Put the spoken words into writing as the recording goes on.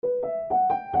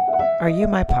Are you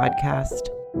my podcast?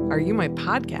 Are you my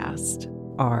podcast?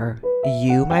 Are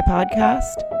you my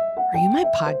podcast? Are you my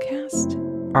podcast?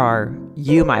 Are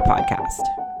you my podcast?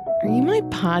 Are you my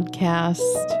podcast?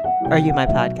 Are you my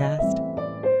podcast?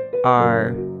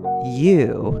 Are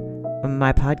you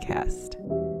my podcast?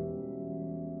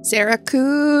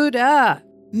 Saracuda.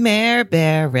 Mayor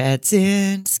Bear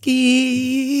Radzinski.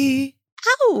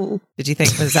 Ow. Did you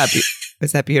think was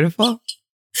that beautiful?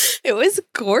 It was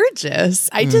gorgeous.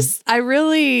 I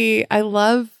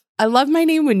love my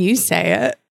name when you say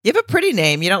it. You have a pretty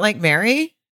name. You don't like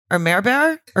Mary or Mayor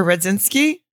Bear or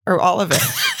Radzinski or all of it?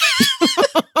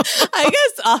 I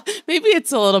guess maybe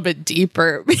it's a little bit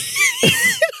deeper.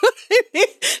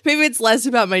 Maybe it's less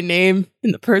about my name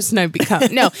and the person I've become.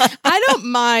 No, I don't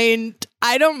mind.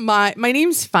 My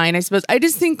name's fine, I suppose. I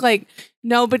just think like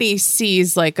nobody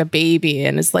sees like a baby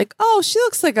and is like, oh, she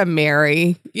looks like a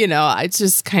Mary. You know, it's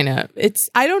just kind of,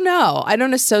 I don't know. I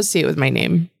don't associate with my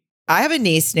name. I have a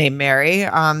niece named Mary.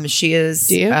 She is,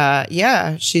 Do you?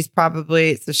 Yeah, she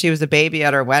was a baby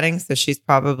at her wedding. So she's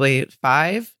probably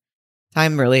 5.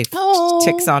 Time really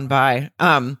ticks on by.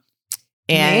 And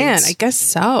man, I guess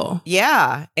so.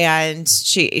 Yeah. And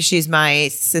she's my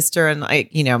sister and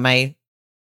my,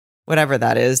 whatever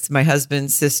that is, my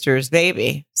husband's sister's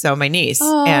baby. So my niece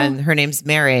and her name's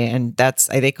Mary. And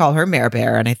they call her Mayor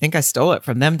Bear. And I think I stole it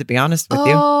from them, to be honest with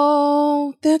you.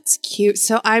 Oh, that's cute.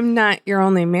 So I'm not your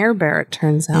only Mayor Bear, it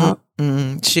turns out.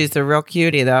 She's a real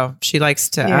cutie though. She likes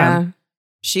to,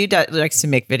 likes to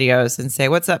make videos and say,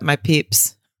 "What's up, my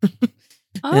peeps?"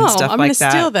 I'm going to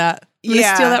steal that. I'm going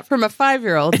to steal that from a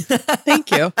 5-year-old.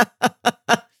 Thank you.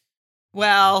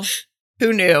 Well,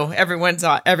 who knew? Everyone's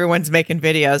making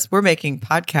videos. We're making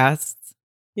podcasts.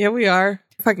 Yeah, we are.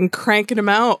 Fucking cranking them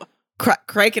out.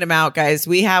 Cranking them out, guys.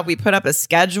 We put up a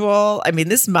schedule. I mean,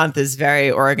 this month is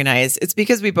very organized. It's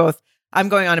because I'm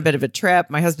going on a bit of a trip.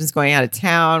 My husband's going out of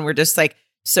town. We're just like,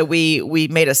 so we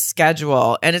made a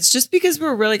schedule, and it's just because we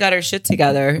really got our shit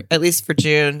together, at least for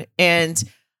June. And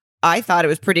I thought it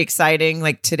was pretty exciting.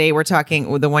 Like today we're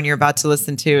talking, the one you're about to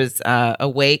listen to is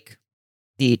Awake,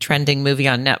 the trending movie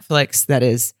on Netflix that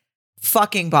is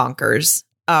fucking bonkers.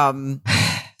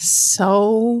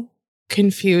 So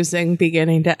confusing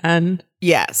beginning to end.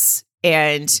 Yes.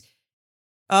 And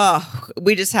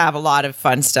we just have a lot of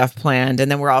fun stuff planned.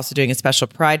 And then we're also doing a special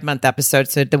Pride Month episode.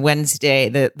 So the Wednesday,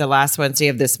 the last Wednesday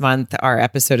of this month, our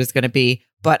episode is going to be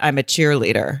But I'm a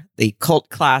Cheerleader, the cult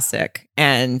classic.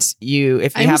 And if you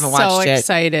haven't watched it. I'm so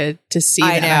excited to see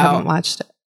that. I haven't watched it.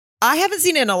 I haven't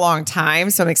seen it in a long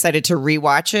time, so I'm excited to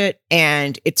rewatch it,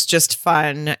 and it's just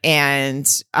fun. And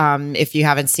if you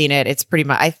haven't seen it, it's pretty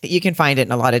much you can find it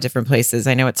in a lot of different places.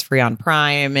 I know it's free on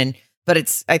Prime,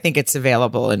 but I think it's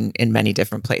available in many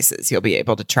different places. You'll be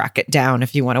able to track it down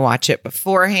if you want to watch it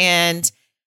beforehand.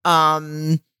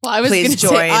 Well, I was going to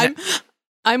say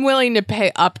I'm willing to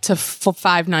pay up to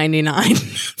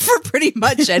 $5.99 for pretty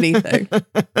much anything.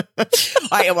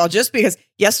 Well, just because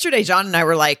yesterday John and I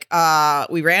were like,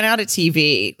 we ran out of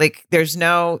TV. Like there's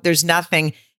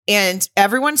nothing. And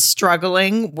everyone's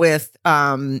struggling with,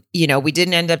 we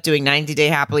didn't end up doing 90 Day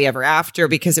Happily Ever After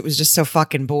because it was just so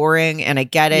fucking boring. And I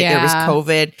get it. Yeah. There was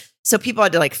COVID. So people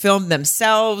had to like film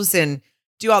themselves and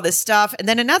do all this stuff. And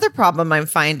then another problem I'm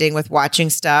finding with watching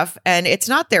stuff, and it's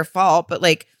not their fault, but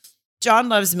like, John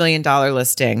loves $1 Million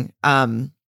Listing.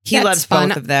 He loves fun.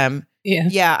 Both of them.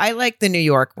 Yeah. I like the New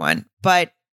York one,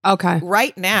 but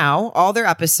right now, all their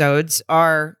episodes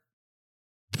are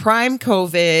prime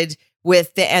COVID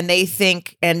and they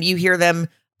think, and you hear them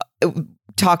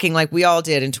talking like we all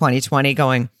did in 2020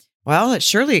 going, well,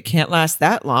 surely it can't last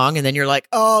that long. And then you're like,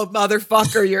 oh,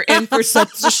 motherfucker, you're in for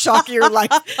such a shock of your life.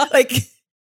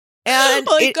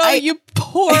 You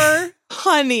poor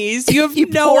honeys. You have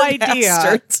no idea.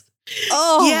 Bastards.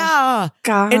 Oh, yeah.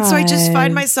 God. And so I just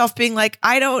find myself being like,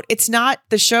 it's not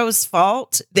the show's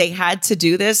fault. They had to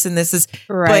do this. And this is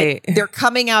right. But they're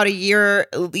coming out a year,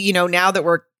 now that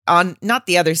we're on, not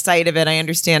the other side of it. I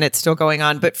understand it's still going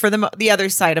on, but for the other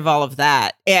side of all of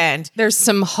that. And there's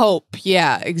some hope.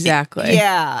 Yeah, exactly.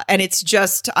 Yeah. And it's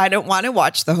just, I don't want to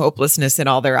watch the hopelessness in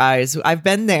all their eyes. I've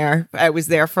been there. I was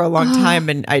there for a long time,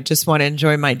 and I just want to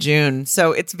enjoy my June.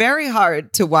 So it's very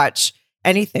hard to watch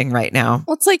anything right now.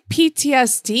 Well, it's like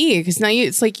PTSD because now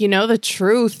it's like the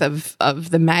truth of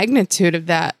the magnitude of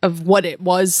that, of what it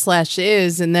was /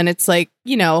 is, and then it's like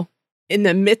in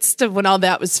the midst of when all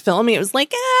that was filming, it was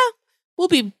like we'll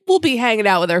be hanging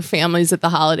out with our families at the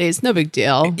holidays, no big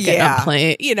deal. Getting on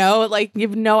plane, like you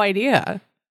have no idea.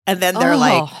 And then they're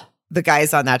like, the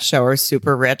guys on that show are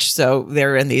super rich, so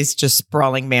they're in these just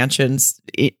sprawling mansions,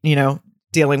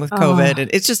 dealing with COVID,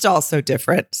 and it's just all so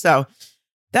different. So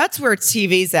That's where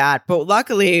TV's at. But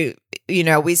luckily,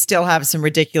 we still have some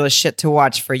ridiculous shit to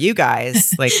watch for you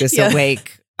guys, like this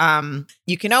Awake.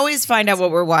 You can always find out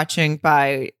what we're watching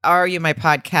by Are You My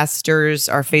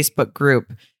Podcasters, our Facebook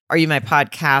group, Are You My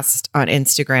Podcast on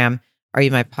Instagram, Are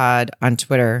You My Pod on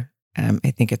Twitter.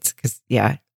 I think it's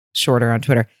shorter on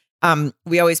Twitter.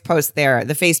 We always post there.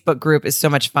 The Facebook group is so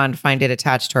much fun. Find it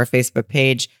attached to our Facebook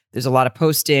page. There's a lot of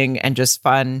posting and just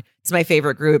fun. It's my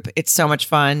favorite group. It's so much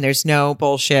fun. There's no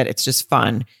bullshit. It's just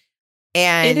fun.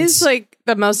 And it is like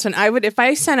the most fun. If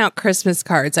I sent out Christmas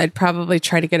cards, I'd probably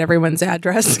try to get everyone's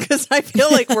address because I feel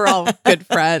like we're all good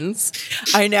friends.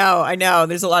 I know.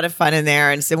 There's a lot of fun in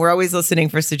there. And so we're always listening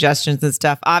for suggestions and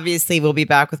stuff. Obviously, we'll be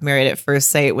back with Married at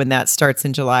First Sight when that starts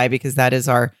in July, because that is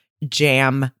our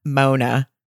Jam Mona.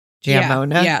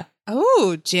 Yeah.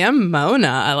 Oh, Jam Mona.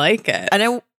 I like it.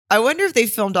 And I wonder if they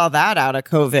filmed all that out of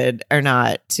COVID or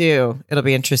not, too. It'll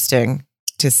be interesting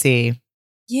to see.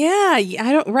 Yeah,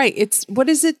 I don't. Right. It's what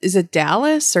is it? Is it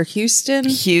Dallas or Houston?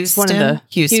 Houston. One of the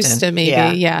Houston,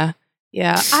 maybe. Yeah.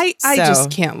 I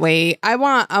just can't wait. I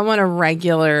want a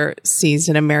regular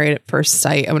season of Married at First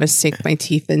Sight. I want to sink my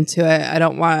teeth into it. I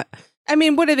don't want. I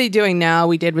mean, what are they doing now?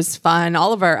 We Did was fun.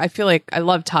 I feel like I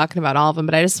love talking about all of them,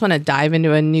 but I just want to dive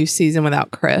into a new season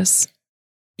without Chris.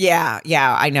 Yeah,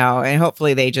 I know. And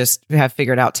hopefully they just have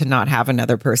figured out to not have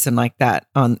another person like that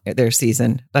on their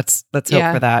season. Let's hope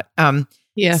for that.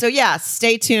 Yeah. So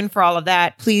stay tuned for all of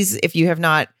that. Please, if you have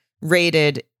not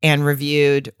rated and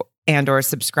reviewed and or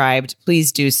subscribed,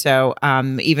 please do so.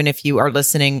 Even if you are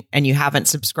listening and you haven't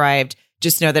subscribed,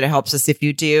 just know that it helps us if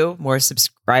you do. More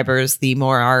subscribers, the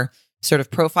more our sort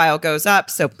of profile goes up.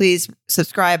 So please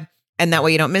subscribe, and that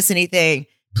way you don't miss anything.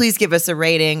 Please give us a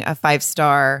rating, a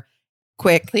 5-star.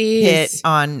 Quick hit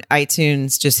on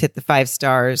iTunes. Just hit the 5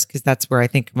 stars, because that's where I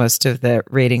think most of the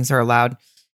ratings are allowed.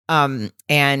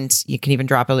 And you can even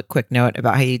drop a quick note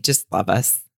about how you just love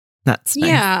us. That's nice.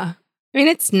 Yeah. I mean,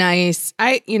 it's nice.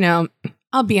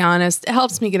 I'll be honest. It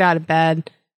helps me get out of bed.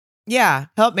 Yeah.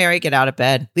 Help Mary get out of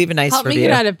bed. Leave a nice review. Help me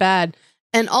get out of bed.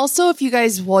 And also, if you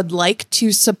guys would like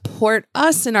to support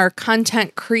us in our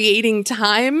content creating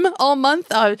time all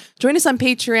month, join us on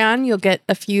Patreon. You'll get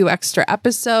a few extra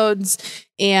episodes,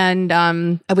 and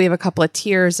we have a couple of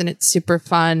tiers, and it's super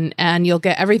fun. And you'll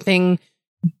get everything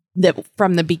that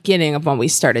from the beginning of when we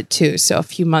started too. So a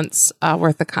few months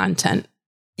worth of content.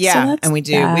 Yeah, so and we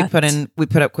do. That. We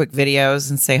put up quick videos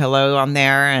and say hello on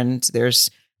there, and there's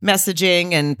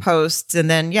messaging and posts, and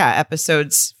then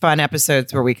fun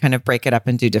episodes where we kind of break it up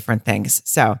and do different things.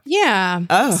 So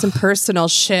some personal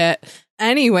shit.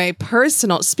 Anyway,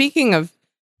 speaking of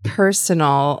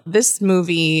personal, this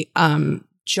movie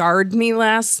jarred me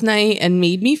last night and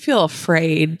made me feel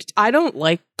afraid. I don't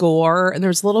like gore, and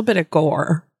there's a little bit of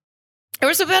gore. There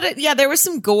was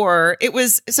some gore.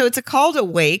 It's called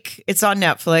Awake. It's on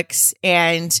Netflix,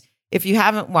 and if you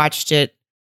haven't watched it,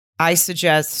 I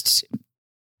suggest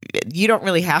you don't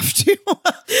really have to.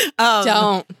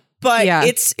 Don't. But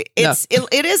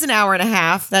it is an hour and a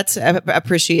half. That's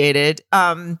appreciated.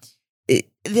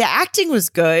 The acting was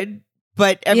good,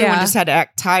 but everyone just had to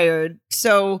act tired.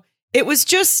 So it was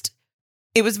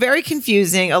very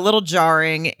confusing, a little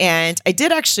jarring, and I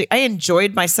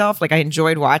enjoyed myself. Like, I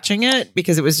enjoyed watching it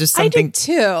because it was just something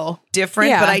too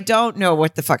different, but I don't know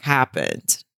what the fuck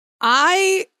happened.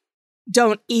 I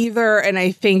don't either, and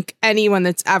I think anyone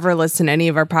that's ever listened to any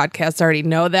of our podcasts already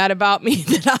know that about me,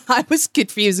 that I was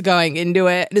confused going into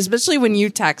it, and especially when you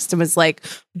text and was like,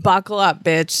 buckle up,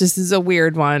 bitch, this is a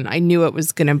weird one. I knew it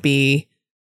was going to be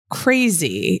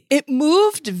crazy. It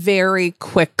moved very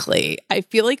quickly. I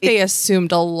feel like they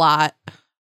assumed a lot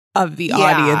of the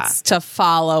audience to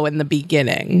follow in the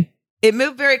beginning. It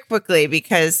moved very quickly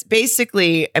because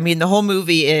basically, I mean, the whole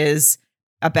movie is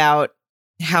about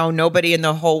how nobody in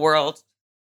the whole world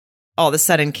all of a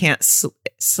sudden can't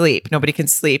sleep. Nobody can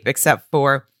sleep except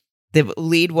for the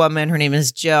lead woman. Her name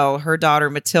is Jill. Her daughter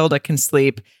Matilda can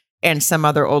sleep, and some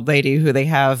other old lady who they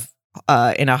have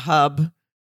in a hub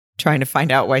trying to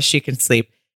find out why she can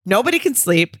sleep. Nobody can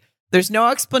sleep. There's no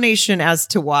explanation as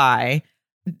to why.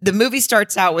 The movie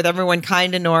starts out with everyone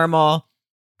kind of normal.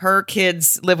 Her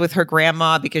kids live with her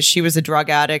grandma because she was a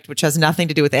drug addict, which has nothing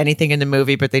to do with anything in the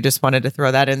movie, but they just wanted to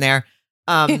throw that in there.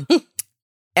 And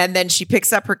then she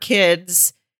picks up her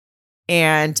kids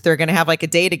and they're going to have like a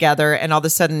day together. And all of a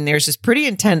sudden there's this pretty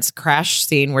intense crash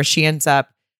scene where she ends up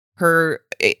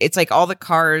it's like all the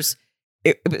cars.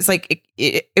 It was like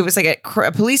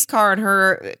a police car and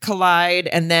her collide.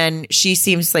 And then she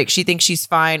seems like she thinks she's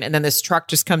fine. And then this truck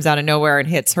just comes out of nowhere and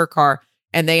hits her car,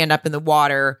 and they end up in the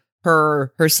water,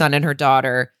 her son and her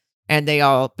daughter. And they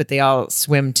all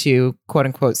swim to quote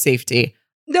unquote safety.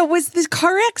 No, was the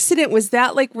car accident, was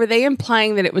that like, were they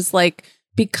implying that it was like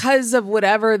because of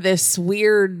whatever this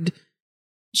weird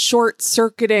short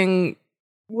circuiting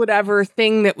whatever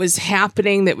thing that was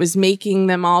happening that was making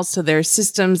them also their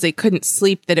systems, they couldn't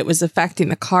sleep, that it was affecting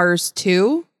the cars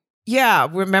too? Yeah,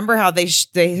 remember how they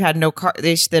had no car?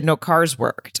 They said no cars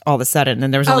worked all of a sudden,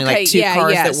 and there was only like two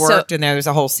cars that worked, and there was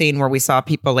a whole scene where we saw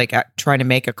people like trying to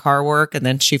make a car work, and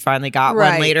then she finally got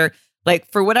one later.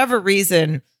 Like for whatever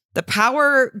reason, the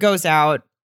power goes out,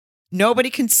 nobody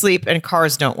can sleep, and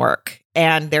cars don't work,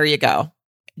 and there you go.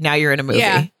 Now you're in a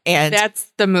movie, and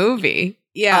that's the movie.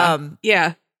 Yeah,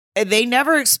 yeah. They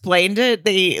never explained it.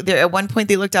 They at one point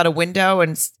they looked out a window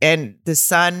and the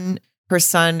son, her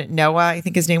son Noah, I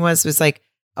think his name was like,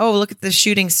 "Oh, look at the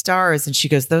shooting stars," and she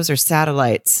goes, "Those are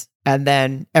satellites." And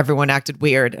then everyone acted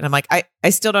weird, and I'm like, I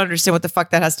still don't understand what the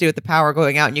fuck that has to do with the power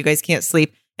going out, and you guys can't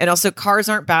sleep. And also, cars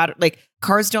aren't bad. Like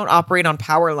cars don't operate on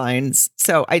power lines,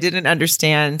 so I didn't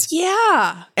understand.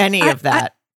 Any of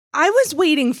that. I was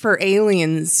waiting for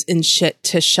aliens and shit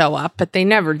to show up, but they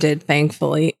never did,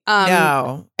 thankfully.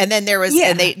 No. And then there was,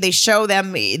 and they show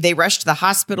them, they rushed to the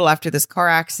hospital after this car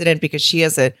accident because she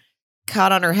has a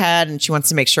cut on her head and she wants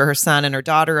to make sure her son and her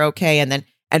daughter are okay. And then,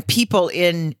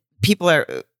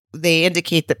 they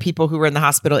indicate that people who were in the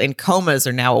hospital in comas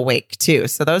are now awake too.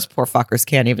 So those poor fuckers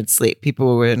can't even sleep. People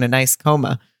who were in a nice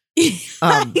coma.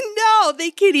 I know.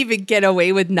 They can't even get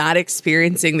away with not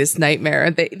experiencing this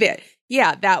nightmare.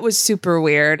 Yeah, that was super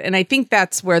weird. And I think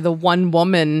that's where the one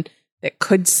woman that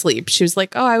could sleep, she was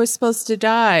like, "Oh, I was supposed to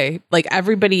die." Like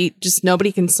everybody, just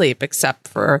nobody can sleep except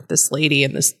for this lady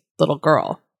and this little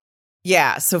girl.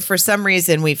 Yeah. So for some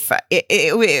reason,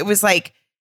 it was like,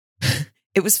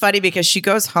 it was funny because she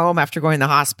goes home after going to the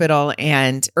hospital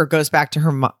or goes back to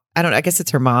her mom. I guess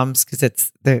it's her mom's because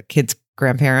it's the kid's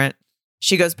grandparent.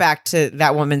 She goes back to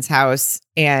that woman's house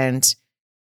and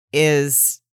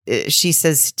she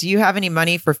says, "Do you have any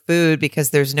money for food?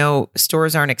 Because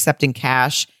stores aren't accepting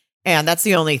cash." And that's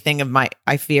the only thing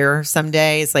I fear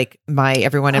someday is like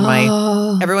everyone in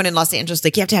Los Angeles,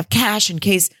 like you have to have cash in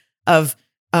case of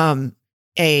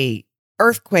a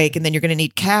earthquake, and then you're going to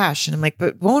need cash. And I'm like,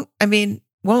 but we'll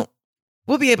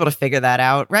be able to figure that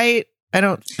out, right? I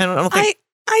don't think.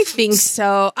 I think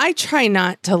so. I try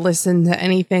not to listen to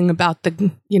anything about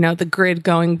the grid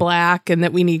going black and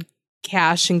that we need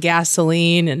cash and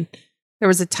gasoline. And there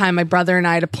was a time my brother and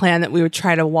I had a plan that we would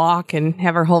try to walk and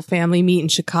have our whole family meet in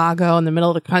Chicago in the middle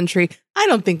of the country. I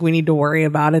don't think we need to worry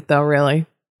about it though, really.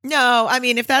 No, I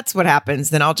mean, if that's what happens,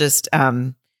 then I'll just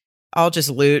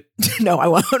loot. No, I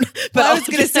won't. But I was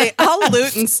going to say, I'll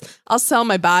loot and I'll sell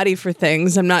my body for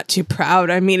things. I'm not too proud.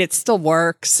 I mean, it still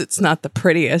works. It's not the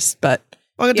prettiest, but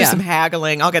I'll do some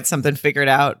haggling. I'll get something figured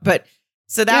out. But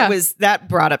so that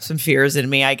brought up some fears in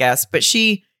me, I guess. But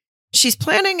she's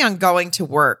planning on going to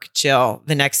work, Jill,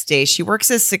 the next day. She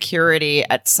works as security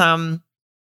at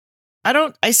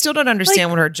I still don't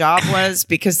understand what her job was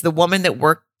because the woman that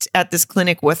worked at this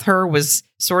clinic with her was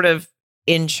sort of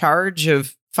in charge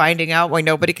of finding out why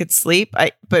nobody could sleep.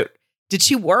 But did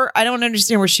she work? I don't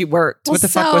understand where she worked. What the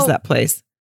fuck was that place?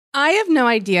 I have no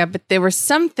idea, but there was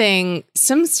some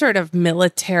sort of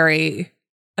military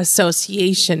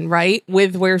association, right?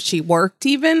 With where she worked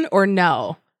even, or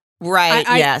no? Right.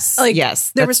 Yes.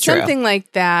 Yes. There was something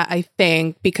like that, I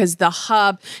think, because the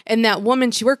hub and that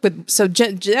woman she worked with. So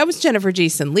that was Jennifer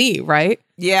Jason Leigh, right?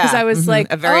 Yeah. Because I was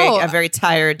like, a very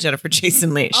tired Jennifer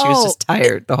Jason Leigh. She was just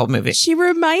tired the whole movie. She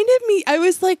reminded me. I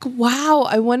was like, wow.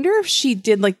 I wonder if she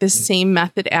did like the same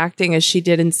method acting as she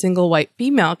did in Single White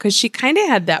Female, because she kind of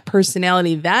had that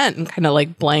personality then, and kind of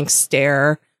like blank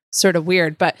stare, sort of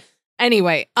weird. But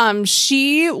anyway,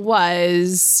 she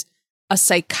was a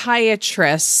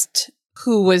psychiatrist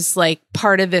who was like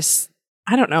part of this,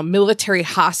 I don't know, military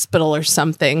hospital or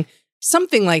something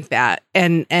like that.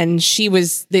 And she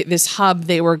was this hub.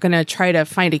 They were going to try to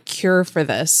find a cure for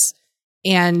this.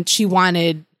 And she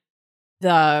wanted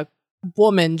the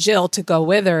woman, Jill, to go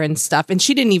with her and stuff. And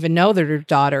she didn't even know that her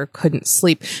daughter couldn't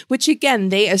sleep, which again,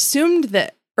 they assumed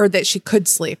that she could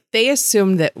sleep. They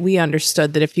assumed that we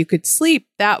understood that if you could sleep,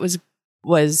 that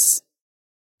was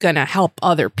going to help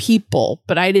other people,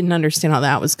 but I didn't understand how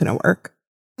that was going to work.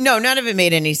 No, none of it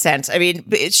made any sense. I mean,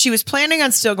 she was planning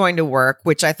on still going to work,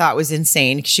 which I thought was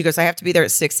insane. She goes, "I have to be there at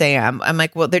 6 a.m. I'm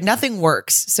like, well, nothing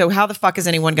works. So how the fuck is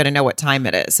anyone going to know what time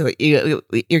it is? So you're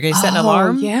going to set an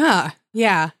alarm? Yeah.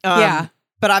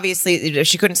 But obviously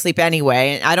she couldn't sleep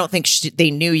anyway. And I don't think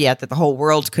they knew yet that the whole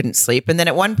world couldn't sleep. And then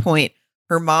at one point,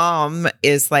 her mom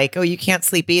is like, "Oh, you can't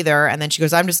sleep either." And then she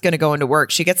goes, "I'm just going to go into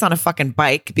work." She gets on a fucking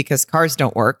bike because cars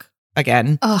don't work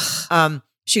again.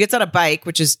 she gets on a bike,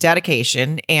 which is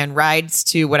dedication, and rides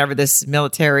to whatever this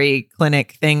military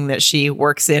clinic thing that she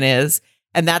works in is.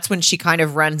 And that's when she kind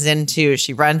of runs into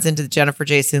Jennifer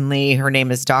Jason Leigh. Her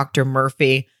name is Dr.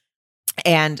 Murphy.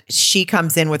 And she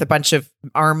comes in with a bunch of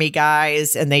army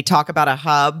guys, and they talk about a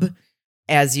hub,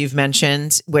 as you've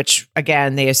mentioned, which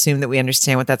again, they assume that we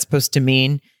understand what that's supposed to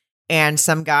mean. And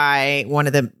some guy, one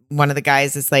of the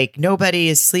guys is like, nobody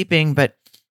is sleeping, but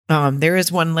there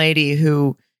is one lady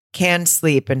who can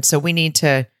sleep. And so we need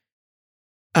to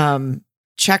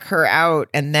check her out.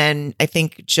 And then I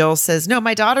think Jill says, no,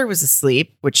 my daughter was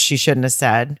asleep, which she shouldn't have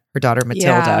said. Her daughter, Matilda.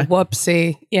 Yeah,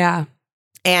 whoopsie. Yeah.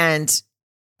 And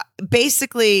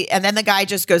basically, and then the guy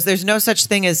just goes, there's no such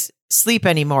thing as sleep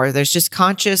anymore. There's just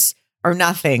conscious or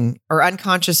nothing, or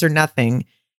unconscious or nothing.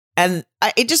 And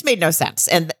it just made no sense.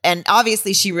 And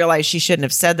obviously she realized she shouldn't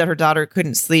have said that her daughter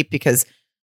couldn't sleep, because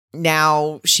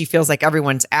now she feels like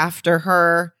everyone's after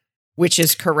her, which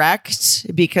is correct,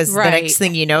 because the next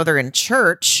thing you know, they're in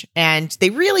church and they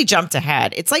really jumped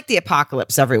ahead. It's like the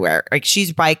apocalypse everywhere. Like,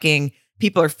 she's biking,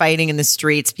 people are fighting in the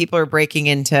streets, people are breaking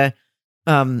into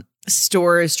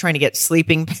stores trying to get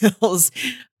sleeping pills.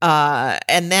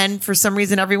 And then for some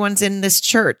reason, everyone's in this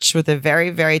church with a very,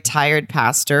 very tired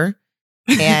pastor.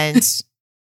 And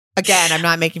again, I'm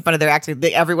not making fun of their acting.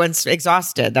 Everyone's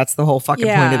exhausted. That's the whole fucking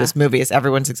point of this movie, is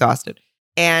everyone's exhausted.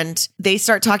 And they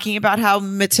start talking about how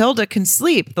Matilda can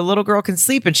sleep. The little girl can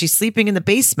sleep, and she's sleeping in the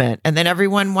basement. And then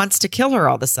everyone wants to kill her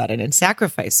all of a sudden and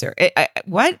sacrifice her.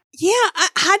 What? Yeah.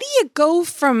 How do you go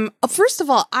from, first of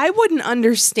all, I wouldn't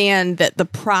understand that the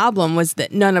problem was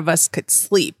that none of us could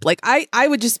sleep. Like, I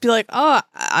would just be like, oh,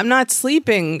 I'm not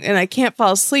sleeping and I can't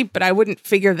fall asleep, but I wouldn't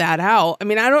figure that out. I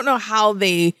mean, I don't know how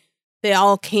they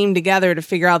all came together to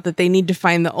figure out that they need to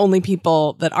find the only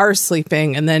people that are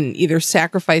sleeping and then either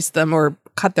sacrifice them or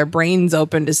cut their brains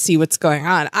open to see what's going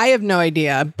on. I have no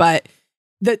idea, but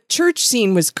the church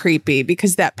scene was creepy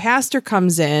because that pastor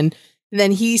comes in and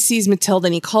then he sees Matilda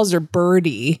and he calls her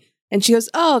Birdie. And she goes,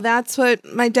 oh, that's what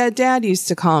my dead dad used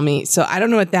to call me. So I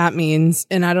don't know what that means.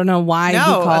 And I don't know why he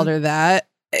called her that.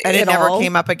 And it never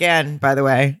came up again, by the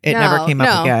way. It never came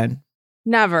up again.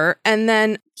 Never. And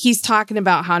then he's talking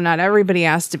about how not everybody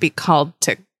has to be called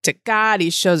to God.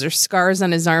 He shows her scars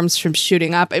on his arms from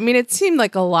shooting up. I mean, it seemed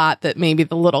like a lot that maybe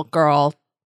the little girl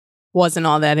wasn't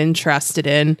all that interested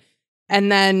in.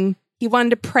 And then he wanted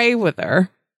to pray with her.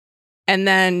 And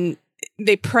then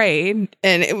they prayed.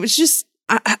 And it was just,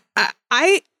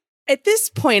 I at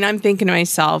this point, I'm thinking to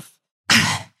myself,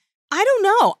 I don't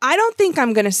know. I don't think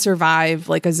I'm going to survive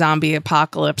like a zombie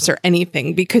apocalypse or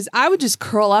anything, because I would just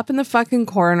curl up in the fucking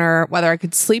corner, whether I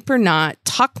could sleep or not,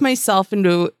 tuck myself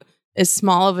into as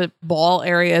small of a ball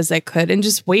area as I could and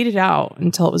just wait it out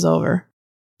until it was over.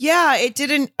 Yeah, it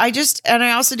didn't. I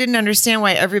also didn't understand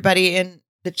why everybody in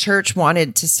the church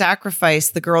wanted to sacrifice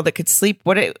the girl that could sleep.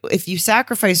 If you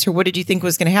sacrificed her, what did you think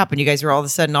was going to happen? You guys were all of a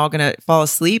sudden all going to fall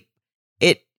asleep?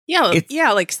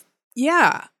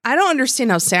 Yeah, I don't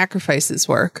understand how sacrifices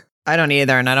work. I don't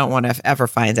either, and I don't want to ever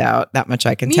find out. That much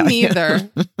I can tell you.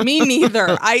 Me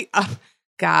neither.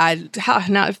 God,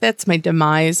 now if that's my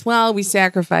demise, well, we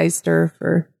sacrificed her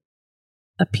for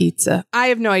a pizza. I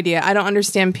have no idea. I don't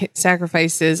understand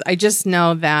sacrifices. I just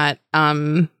know that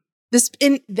that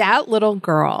little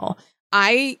girl,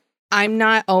 I'm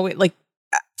not always like,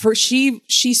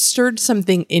 she stirred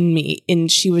something in me,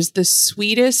 and she was the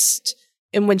sweetest.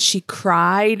 And when she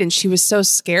cried and she was so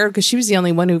scared because she was the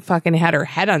only one who fucking had her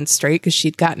head on straight because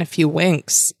she'd gotten a few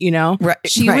winks, you know?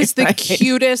 She was the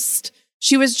cutest.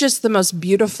 She was just the most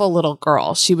beautiful little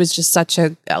girl. She was just such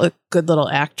a good little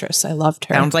actress. I loved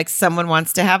her. Sounds like someone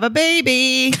wants to have a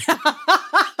baby.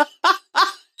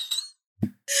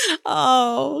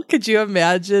 Oh, could you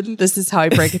imagine? This is how I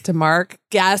break it to Mark.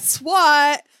 Guess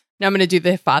what? Now I'm going to do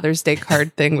the Father's Day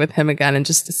card thing with him again and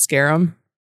just to scare him.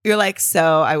 You're like,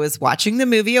 so I was watching the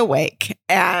movie Awake,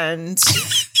 and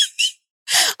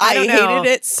I hated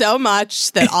it so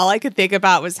much that all I could think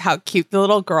about was how cute the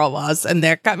little girl was. And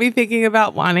that got me thinking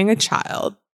about wanting a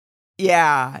child.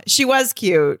 Yeah, she was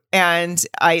cute. And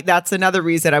that's another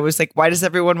reason I was like, why does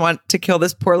everyone want to kill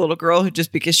this poor little girl who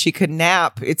just because she could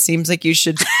nap? It seems like you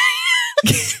should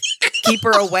keep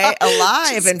her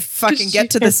alive and fucking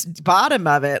get to the bottom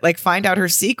of it. Like, find out her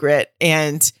secret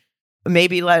and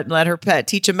maybe let her pet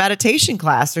teach a meditation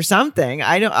class or something.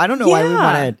 I don't know why we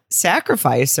want to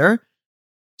sacrifice her.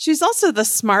 She's also the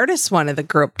smartest one of the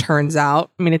group, turns out.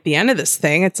 I mean, at the end of this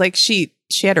thing, it's like she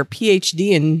had her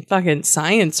PhD in fucking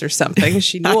science or something.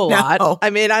 She knew a lot. I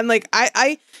mean, I'm like,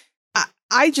 I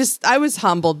was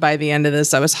humbled by the end of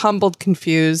this. I was humbled,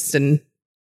 confused, and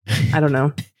I don't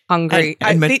know, hungry.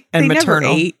 and they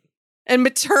maternal. Never ate. and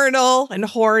maternal and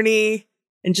horny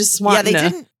and just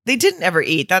wanting They didn't ever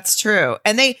eat. That's true.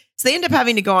 And they end up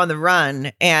having to go on the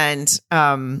run, and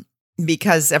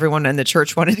because everyone in the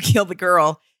church wanted to kill the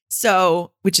girl.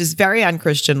 So, which is very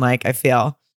unchristian like, I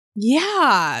feel.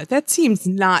 Yeah, that seems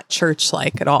not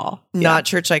church-like at all. Not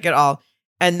church-like at all.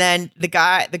 And then the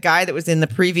guy that was in the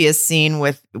previous scene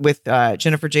with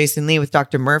Jennifer Jason Leigh with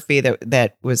Dr. Murphy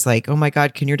that was like, "Oh my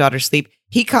God, can your daughter sleep?"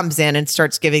 He comes in and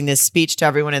starts giving this speech to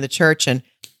everyone in the church, and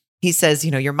he says,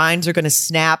 your minds are going to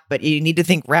snap, but you need to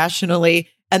think rationally.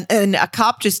 And a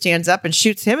cop just stands up and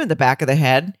shoots him in the back of the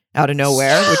head out of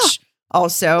nowhere, which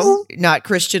also not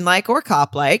Christian-like or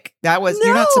cop-like.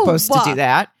 You're not supposed to do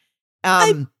that.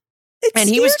 And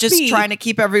he was just trying to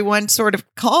keep everyone sort of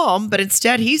calm, but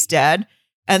instead he's dead.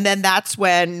 And then that's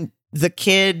when the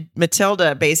kid,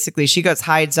 Matilda, basically, she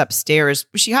hides upstairs.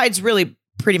 She hides really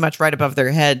pretty much right above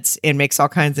their heads and makes all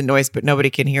kinds of noise, but nobody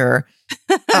can hear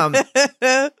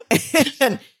her.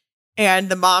 And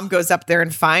the mom goes up there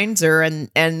and finds her. And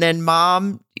then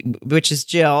mom, which is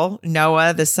Jill,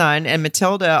 Noah, the son, and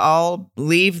Matilda all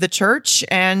leave the church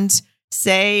and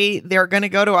say they're going to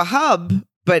go to a hub.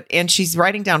 And she's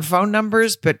writing down phone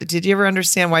numbers. But did you ever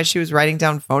understand why she was writing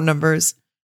down phone numbers?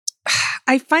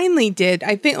 I finally did.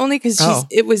 I think only because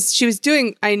she was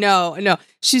doing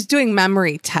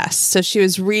memory tests. So she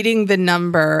was reading the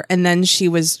number and then she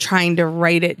was trying to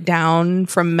write it down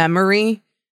from memory,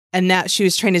 and that she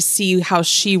was trying to see how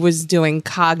she was doing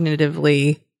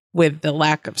cognitively with the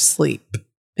lack of sleep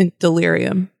and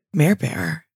delirium. Mare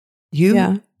Bear,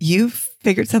 you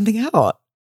figured something out.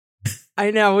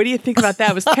 I know. What do you think about that?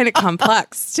 It was kind of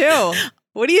complex too.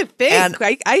 What do you think? And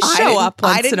I show up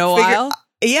once in a while.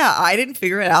 Yeah, I didn't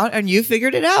figure it out, and you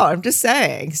figured it out. I'm just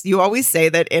saying. You always say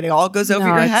that it all goes over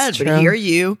your head, true. But here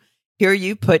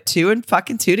you put 2 and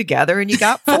fucking 2 together, and you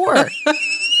got 4. Well,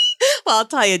 I'll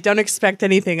tell you, don't expect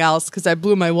anything else because I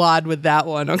blew my wad with that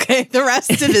one. Okay, the rest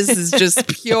of this is just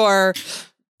pure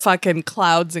fucking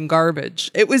clouds and garbage.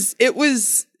 It was.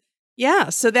 Yeah,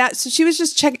 so she was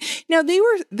just checking. Now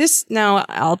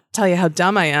I'll tell you how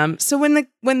dumb I am. So when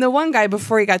the one guy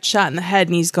before he got shot in the head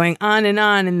and he's going on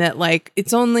and that like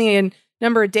it's only a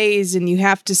number of days and you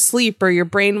have to sleep or your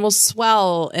brain will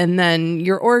swell and then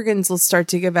your organs will start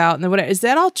to give out and then whatever. Is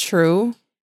that all true?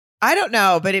 I don't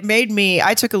know, but it made me.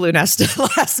 I took a Lunesta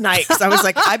last night because I was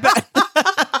like, I bet.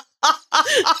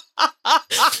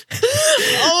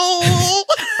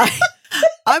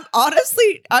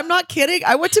 I'm not kidding.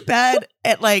 I went to bed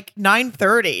at like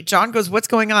 9:30. John goes, "What's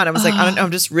going on?" I was like, "I don't know.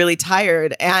 I'm just really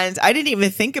tired." And I didn't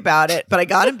even think about it, but I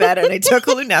got in bed and I took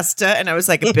a Lunesta and I was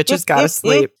like, "A bitch has got to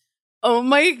sleep." Oh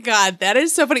my God. That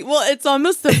is so funny. Well, it's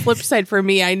almost the flip side for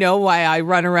me. I know why I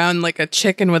run around like a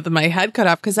chicken with my head cut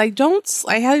off because I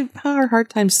have a hard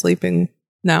time sleeping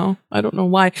now. I don't know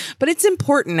why, but it's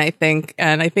important, I think.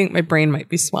 And I think my brain might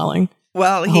be swelling.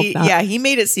 Well, he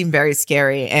made it seem very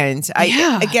scary. And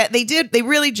they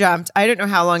really jumped. I don't know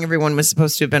how long everyone was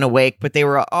supposed to have been awake, but they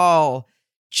were all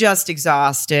just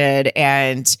exhausted.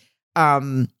 And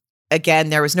again,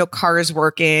 there was no cars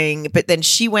working, but then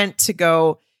she went to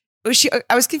go.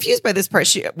 I was confused by this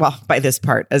part. By this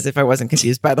part, as if I wasn't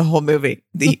confused by the whole movie.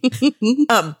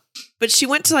 But she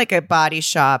went to like a body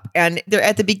shop, and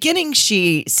at the beginning,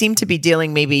 she seemed to be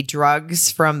dealing maybe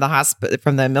drugs from the hospital,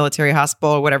 from the military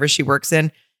hospital or whatever she works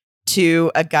in,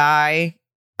 to a guy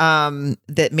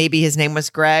that maybe his name was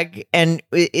Greg. And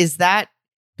is that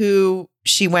who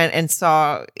she went and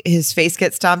saw his face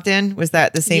get stomped in? Was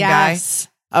that the same guy?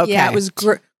 Okay, yeah, it was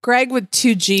Greg with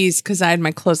 2 G's because I had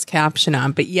my closed caption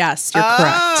on. But yes, you're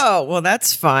correct. Oh, well,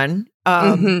 that's fun.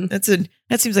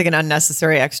 That seems like an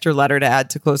unnecessary extra letter to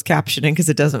add to closed captioning because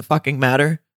it doesn't fucking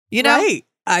matter. You know? Right.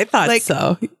 I thought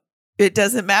so. It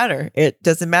doesn't matter. It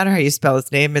doesn't matter how you spell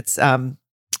his name. It's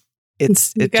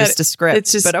just a script.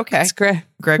 It's just, but okay. It's Greg.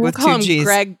 Greg with 2 G's.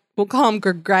 We'll call him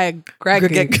Greg. Well,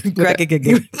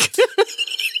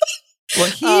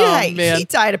 he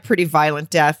died a pretty violent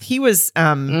death. He was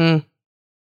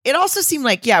It also seemed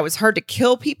like, it was hard to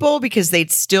kill people because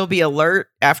they'd still be alert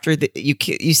after you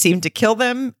seemed to kill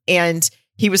them. And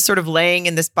he was sort of laying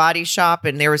in this body shop,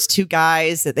 and there was 2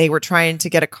 guys that they were trying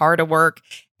to get a car to work.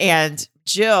 And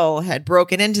Jill had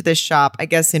broken into this shop, I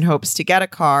guess, in hopes to get a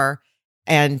car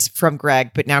and from Greg.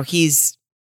 But now he's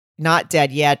not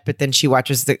dead yet. But then she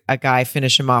watches a guy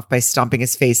finish him off by stomping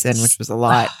his face in, which was a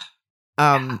lot.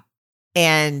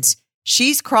 And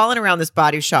she's crawling around this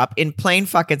body shop in plain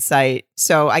fucking sight.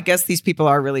 So I guess these people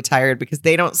are really tired because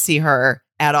they don't see her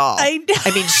at all. I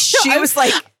mean, she was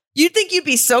like, you'd think you'd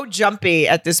be so jumpy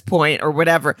at this point or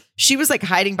whatever. She was like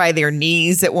hiding by their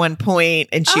knees at one point,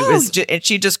 and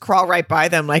she'd just crawl right by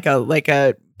them like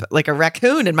a like a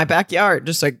raccoon in my backyard,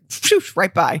 just like whoosh,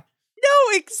 right by.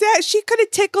 No, exactly. She could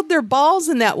have tickled their balls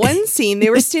in that one scene. They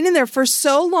were standing there for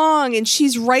so long and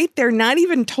she's right there, not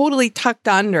even totally tucked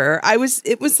under.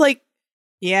 It was like,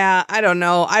 yeah, I don't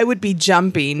know. I would be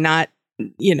jumpy, not,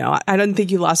 I don't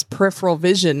think you lost peripheral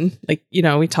vision. Like,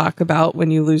 we talk about when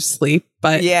you lose sleep,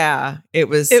 but yeah, it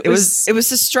was a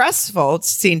stressful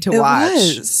scene to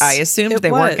watch. I assumed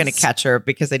they weren't going to catch her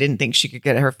because I didn't think she could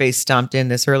get her face stomped in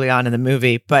this early on in the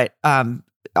movie. But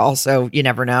also, you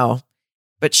never know.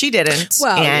 But she didn't.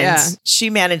 Well, and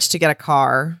she managed to get a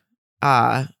car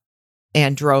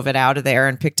and drove it out of there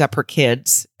and picked up her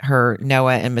kids, her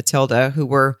Noah and Matilda, who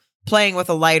were playing with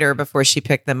a lighter before she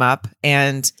picked them up.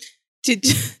 And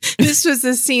this was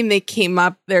the scene they came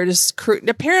up. They're just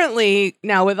apparently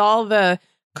now with all the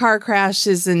car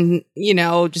crashes and,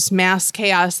 just mass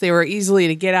chaos, they were easily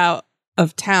to get out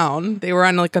of town. They were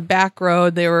on like a back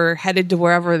road. They were headed to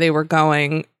wherever they were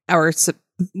going or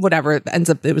whatever it ends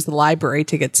up, it was the library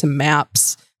to get some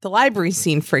maps. The library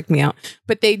scene freaked me out.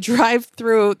 But they drive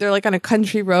through, they're like on a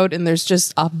country road and there's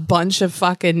just a bunch of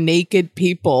fucking naked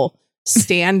people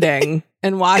standing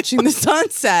and watching the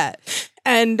sunset.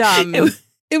 And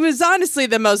it was honestly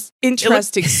the most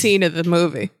interesting scene of the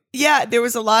movie. Yeah, there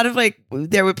was a lot of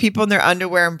there were people in their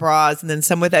underwear and bras, and then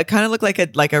some with that kind of looked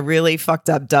like a really fucked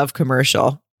up Dove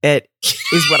commercial. It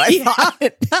is what I thought.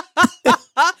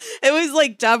 It was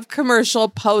like Dove commercial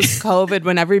post-COVID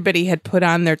when everybody had put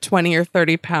on their 20 or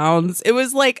 30 pounds. It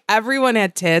was like everyone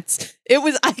had tits.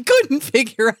 I couldn't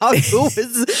figure out who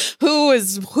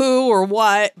was who or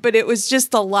what, but it was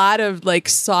just a lot of like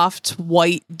soft,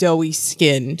 white, doughy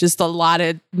skin. Just a lot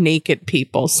of naked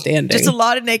people standing. Just a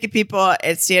lot of naked people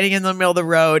standing in the middle of the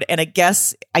road. And I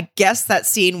guess that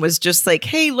scene was just like,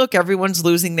 hey, look, everyone's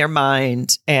losing their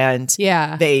mind. And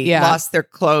they lost their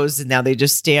clothes and now they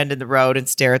just stand in the road and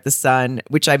stare at the sun,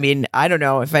 which I mean, I don't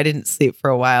know if I didn't sleep for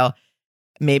a while,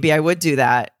 maybe I would do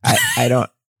that. I don't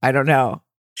know.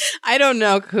 I don't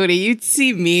know, Cootie. You'd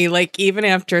see me like even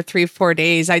after 3-4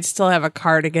 days, I'd still have a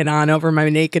cardigan on over my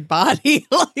naked body.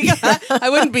 I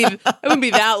wouldn't be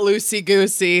that loosey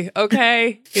goosey.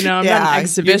 Okay, I'm not an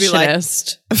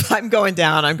exhibitionist. Like, if I'm going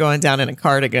down in a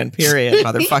cardigan. Period,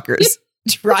 motherfuckers.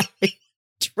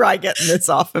 Try getting this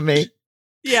off of me.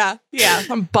 Yeah,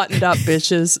 I'm buttoned up,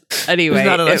 bitches. Anyway, there's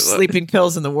not enough sleeping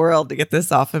pills in the world to get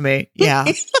this off of me.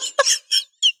 Yeah.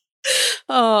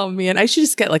 Oh man, I should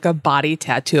just get like a body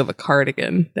tattoo of a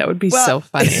cardigan. That would be so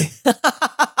funny.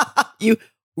 You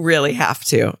really have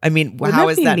to. I mean, how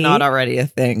is that not already a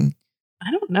thing?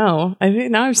 I don't know. I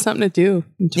think now I have something to do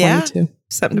in 22. Yeah,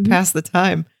 something to pass the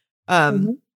time.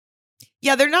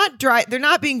 Yeah, they're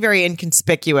not being very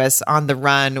inconspicuous on the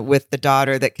run with the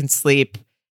daughter that can sleep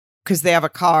because they have a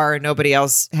car and nobody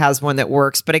else has one that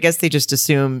works. But I guess they just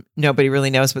assume nobody really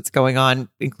knows what's going on,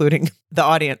 including the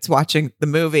audience watching the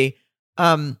movie.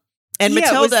 And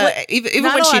Matilda, even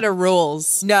not when a lot of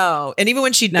rules. No. And even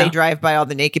when they drive by all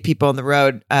the naked people on the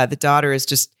road, the daughter is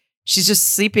she's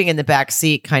just sleeping in the back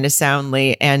seat kind of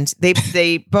soundly. And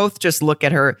they both just look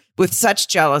at her with such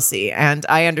jealousy. And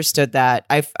I understood that.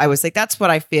 I was like, that's what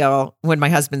I feel when my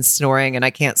husband's snoring and I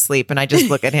can't sleep. And I just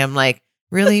look at him like,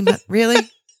 really? Really?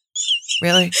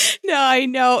 Really? No, I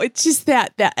know. It's just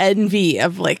that envy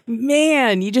of like,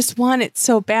 man, you just want it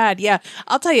so bad. Yeah,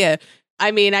 I'll tell you. I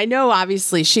mean, I know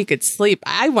obviously she could sleep.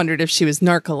 I wondered if she was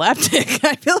narcoleptic.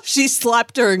 I feel she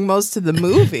slept during most of the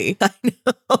movie. I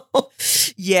know.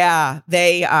 Yeah,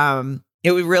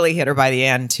 it would really hit her by the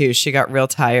end too. She got real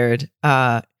tired.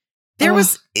 There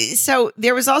was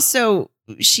also,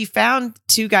 she found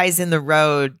 2 guys in the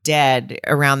road dead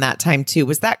around that time too.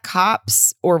 Was that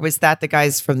cops or was that the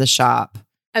guys from the shop?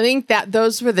 I think that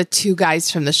those were the 2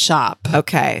 guys from the shop.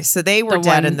 Okay, so they were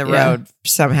dead in the road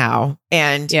somehow.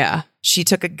 And she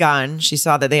took a gun. She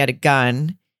saw that they had a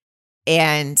gun.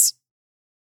 And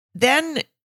then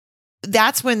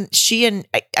that's when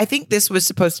I think this was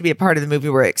supposed to be a part of the movie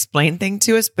where it explained things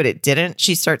to us, but it didn't.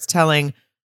 She starts telling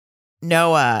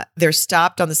Noah, they're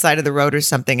stopped on the side of the road or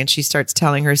something. And she starts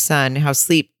telling her son how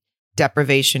sleep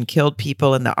deprivation killed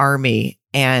people in the army.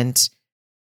 And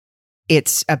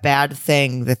it's a bad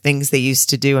thing, the things they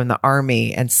used to do in the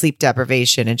army and sleep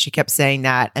deprivation. And she kept saying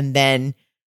that. And then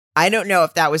I don't know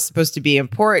if that was supposed to be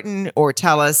important or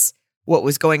tell us what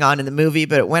was going on in the movie,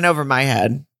 but it went over my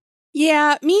head.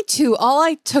 Yeah, me too. All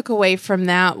I took away from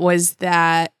that was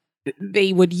that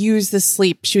they would use the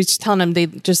sleep. She was telling them they,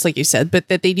 just like you said, but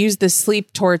that they'd use the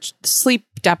sleep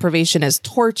deprivation as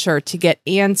torture to get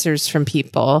answers from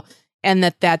people. And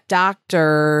that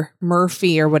Dr.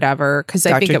 Murphy or whatever, because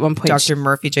I think at one point... Dr.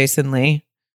 Murphy, Jason Lee.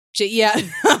 Yeah.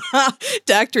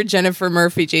 Dr. Jennifer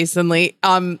Murphy, Jason Lee.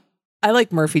 I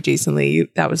like Murphy, Jason Lee.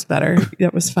 That was better.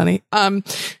 That was funny.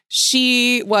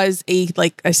 She was a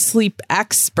sleep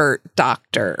expert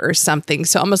doctor or something.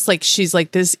 So almost like she's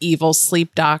like this evil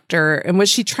sleep doctor. And was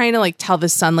she trying to like tell the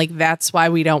son, like, that's why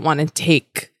we don't want to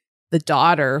take the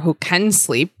daughter who can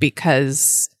sleep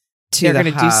because they're going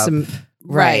to do some.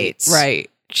 Right.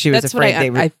 She was That's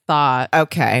afraid what I thought.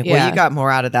 Okay. Yeah. Well, you got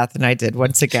more out of that than I did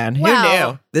once again. Who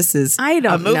knew? This is I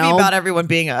don't a movie know. about everyone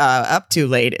being up too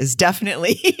late is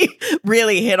definitely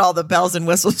really hit all the bells and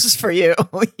whistles for you.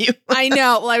 I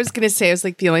know. Well, I was going to say it was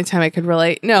like the only time I could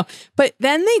relate. No, but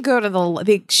then they go to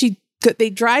they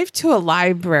drive to a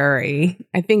library.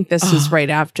 I think this was right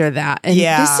after that. And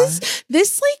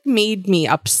this like made me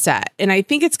upset. And I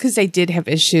think it's because I did have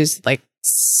issues like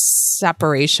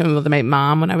separation with my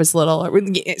mom when I was little, or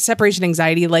separation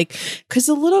anxiety, like, because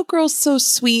the little girl's so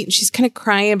sweet and she's kind of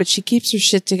crying, but she keeps her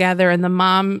shit together. And the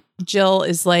mom, Jill,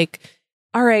 is like,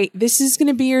 all right, this is going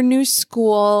to be your new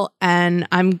school. And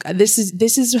this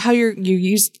is how you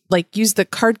use the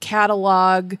card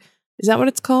catalog. Is that what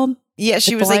it's called? Yeah.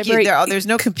 She was like, there's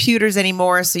no computers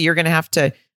anymore. So you're going to have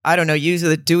to, I don't know, use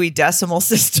the Dewey Decimal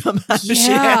System.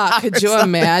 Yeah, could you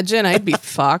imagine? I'd be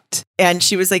fucked. And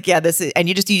she was like, yeah, this is, and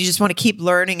you just want to keep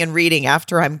learning and reading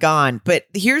after I'm gone. But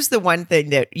here's the one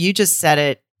thing that you just said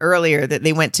it earlier, that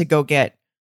they went to go get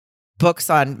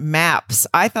books on maps.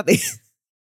 I thought they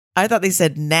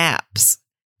said naps.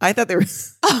 I thought they were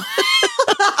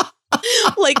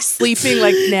like sleeping,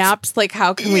 like naps. Like,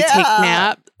 how can we take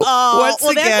naps? Oh,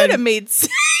 that would have made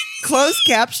sense. Closed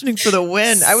captioning for the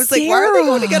win. I was like, why are they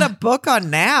going to get a book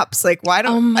on naps? Like, why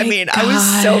don't, I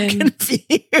was so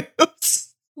confused.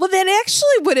 Well, that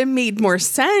actually would have made more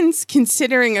sense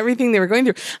considering everything they were going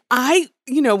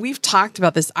through. We've talked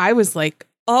about this. I was like,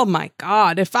 oh my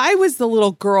God, if I was the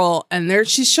little girl and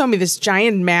she's showing me this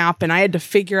giant map and I had to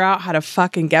figure out how to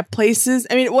fucking get places.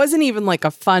 I mean, it wasn't even like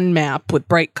a fun map with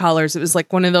bright colors. It was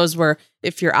like one of those where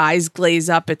if your eyes glaze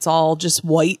up, it's all just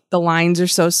white. The lines are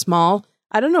so small.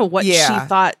 I don't know what she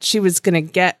thought she was going to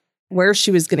get, where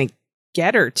she was going to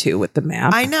get her to with the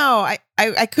map. I know.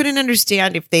 I couldn't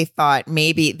understand if they thought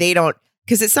maybe they don't,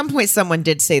 because at some point someone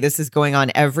did say this is going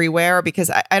on everywhere,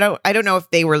 because I don't know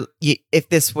if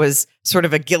this was sort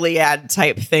of a Gilead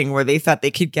type thing where they thought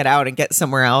they could get out and get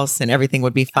somewhere else and everything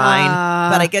would be fine.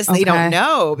 But I guess they don't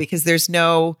know because there's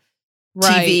no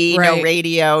TV, no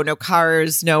radio, no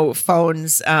cars, no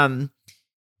phones.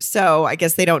 So I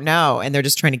guess they don't know, and they're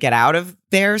just trying to get out of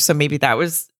there. So maybe that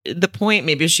was the point.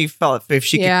 Maybe she felt if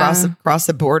she could cross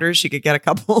the border, she could get a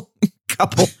couple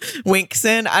winks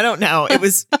in. I don't know. It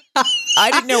was. I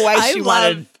didn't know why she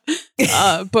wanted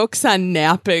books on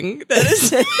napping.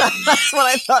 That's what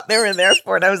I thought they were there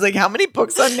for. And I was like, how many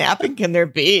books on napping can there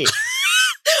be?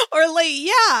 Or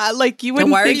you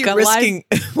wouldn't. Why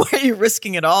are you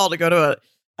risking it all to go to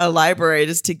a library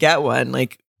just to get one?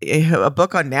 Like, a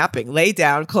book on napping. Lay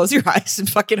down, close your eyes, and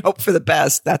fucking hope for the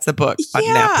best. That's a book on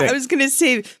napping. I was going to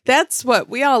say, that's what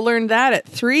we all learned that at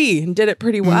 3 and did it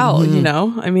pretty well,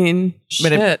 I mean,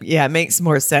 shit. It makes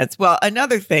more sense. Well,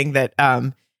 another thing that,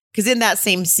 because in that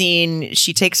same scene,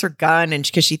 she takes her gun and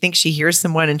because she thinks she hears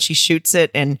someone and she shoots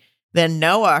it. And then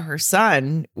Noah, her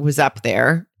son, was up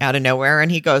there out of nowhere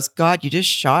and he goes, God, you just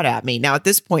shot at me. Now, at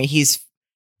this point, he's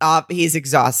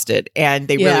exhausted and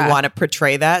they really want to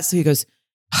portray that. So he goes,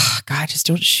 oh, God, just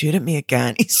don't shoot at me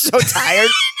again. He's so tired.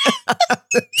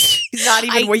 He's not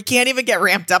even, he can't even get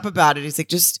ramped up about it. He's like,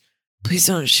 just please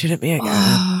don't shoot at me again.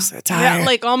 I'm so tired. Yeah,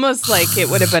 like almost like it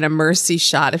would have been a mercy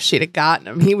shot if she'd have gotten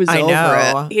him. He was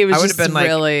over it. He was just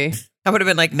really. I would have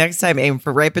been like, next time aim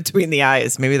for right between the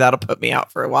eyes. Maybe that'll put me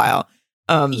out for a while.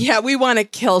 We want a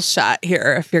kill shot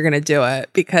here if you're going to do it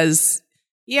because,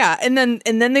 and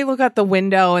then they look out the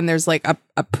window and there's like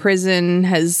a prison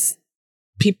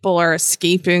people are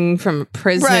escaping from a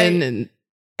prison and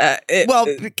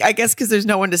I guess because there's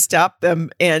no one to stop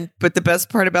them. But the best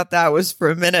part about that was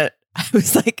for a minute, I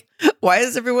was like, why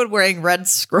is everyone wearing red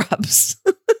scrubs?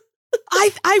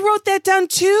 I wrote that down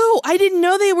too. I didn't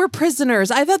know they were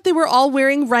prisoners. I thought they were all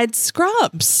wearing red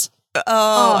scrubs.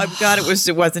 I'm glad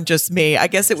it wasn't just me. I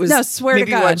guess it was. No, swear maybe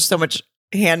to God. You watch so much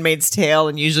Handmaid's Tale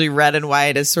and usually red and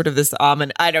white is sort of this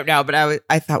almond. I don't know, but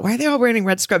I thought, why are they all wearing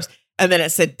red scrubs? And then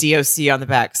it said DOC on the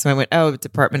back. So I went, oh,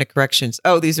 Department of Corrections.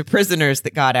 Oh, these are prisoners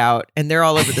that got out and they're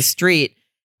all over the street.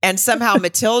 And somehow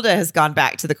Matilda has gone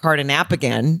back to the car to nap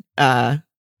again,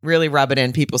 really rub it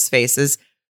in people's faces,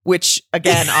 which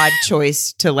again, odd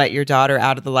choice to let your daughter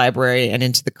out of the library and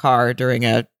into the car during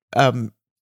a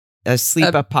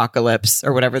sleep apocalypse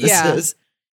or whatever this is.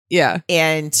 Yeah.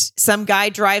 And some guy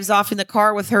drives off in the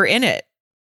car with her in it.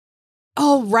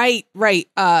 Oh, right.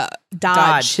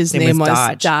 Dodge. His name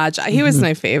was Dodge. He was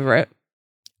my favorite.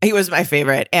 He was my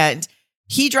favorite. And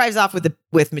he drives off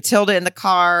with Matilda in the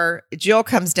car. Jill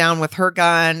comes down with her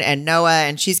gun and Noah,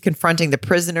 and she's confronting the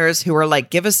prisoners who are like,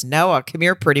 give us Noah. Come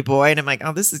here, pretty boy. And I'm like,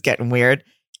 oh, this is getting weird.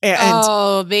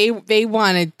 And they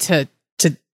wanted to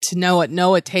know what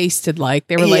Noah tasted like.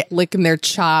 They were like licking their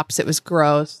chops. It was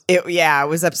gross. It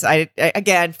was upset.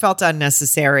 Again, felt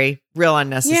unnecessary, real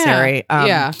unnecessary.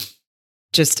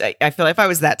 Just, I feel like if I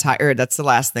was that tired, that's the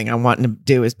last thing I want to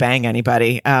do is bang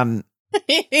anybody.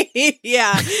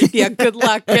 Yeah. Good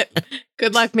luck.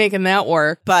 Good luck making that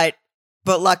work. But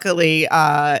luckily,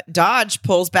 Dodge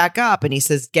pulls back up and he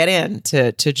says, get in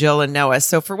to Jill and Noah.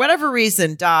 So for whatever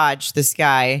reason, Dodge, this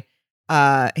guy,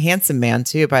 handsome man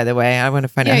too, by the way. I want to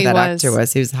find out who that actor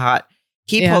was. He was hot.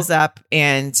 He pulls up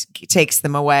and takes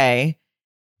them away.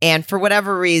 And for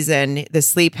whatever reason, the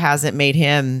sleep hasn't made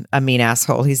him a mean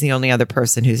asshole. He's the only other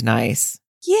person who's nice.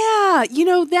 Yeah,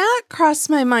 that crossed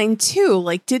my mind too.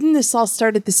 Like, didn't this all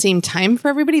start at the same time for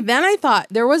everybody? Then I thought,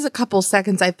 there was a couple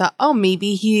seconds I thought, oh,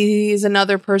 maybe he's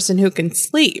another person who can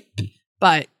sleep.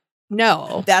 But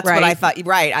no. That's what I thought.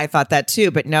 Right. I thought that too.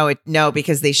 But no,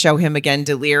 because they show him again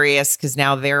delirious because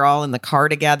now they're all in the car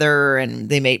together and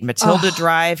they made Matilda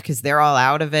drive because they're all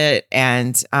out of it.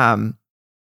 And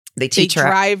they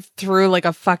drive through like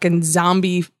a fucking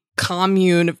zombie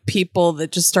commune of people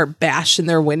that just start bashing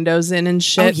their windows in and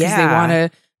shit because they want to.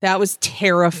 That was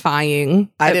terrifying.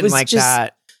 I didn't like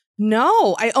that.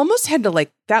 No, I almost had to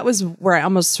that was where I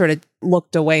almost sort of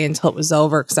looked away until it was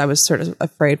over because I was sort of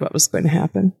afraid what was going to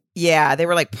happen. Yeah, they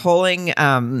were like pulling Jill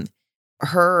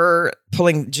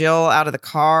out of the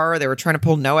car. They were trying to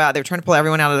pull Noah out. They were trying to pull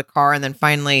everyone out of the car. And then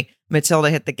finally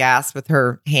Matilda hit the gas with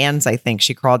her hands. I think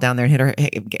she crawled down there and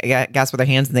hit her gas with her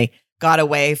hands, and they got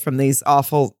away from these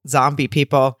awful zombie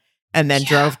people and then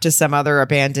drove to some other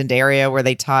abandoned area where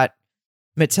they taught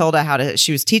Matilda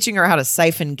she was teaching her how to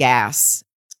siphon gas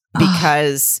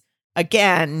because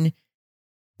again,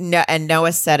 and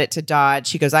Noah said it to Dodge.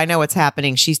 She goes, I know what's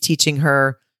happening. She's teaching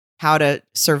her how to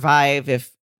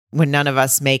survive when none of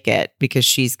us make it because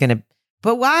she's going to,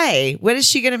 but why? What is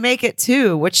she going to make it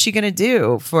to? What's she going to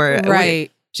do she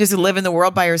has to live in the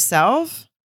world by herself?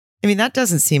 I mean, that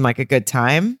doesn't seem like a good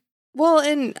time. Well,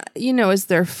 and, is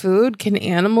there food? Can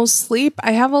animals sleep?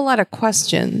 I have a lot of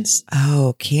questions.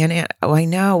 Oh, I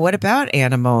know. What about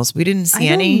animals? We didn't see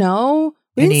any. No,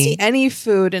 we didn't see any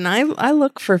food. And I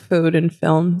look for food in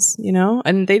films,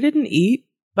 and they didn't eat.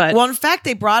 But well, in fact,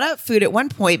 they brought up food at one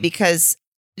point because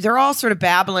they're all sort of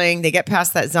babbling. They get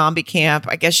past that zombie camp.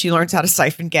 I guess she learns how to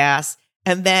siphon gas.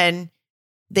 And then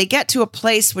they get to a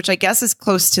place which I guess is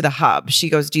close to the hub. She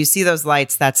goes, do you see those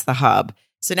lights? That's the hub.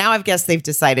 So now I guess they've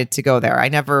decided to go there. I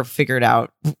never figured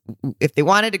out if they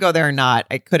wanted to go there or not.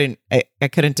 I couldn't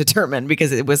determine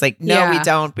because it was like, no, we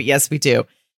don't, but yes, we do.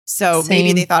 So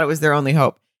maybe they thought it was their only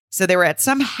hope. So they were at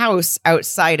some house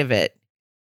outside of it.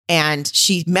 And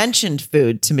she mentioned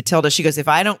food to Matilda. She goes, if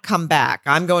I don't come back,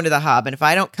 I'm going to the hub. And if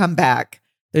I don't come back,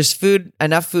 there's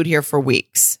enough food here for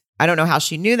weeks. I don't know how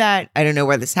she knew that. I don't know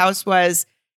where this house was.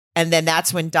 And then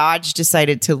that's when Dodge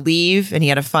decided to leave. And he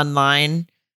had a fun line.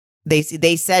 They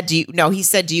said, he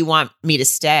said, do you want me to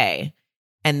stay?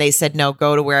 And they said, no,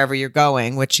 go to wherever you're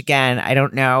going, which again, I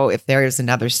don't know if there is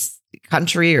another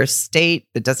country or state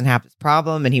that doesn't have this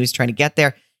problem. And he was trying to get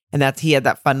there. And he had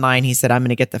that fun line. He said, I'm going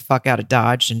to get the fuck out of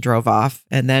Dodge, and drove off.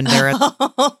 And then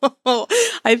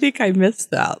I think I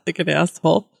missed that. Like an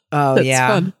asshole. Oh, that's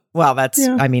fun. Well,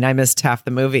 I mean, I missed half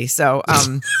the movie. So,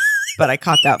 but I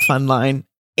caught that fun line.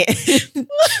 And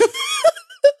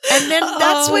then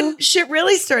that's when shit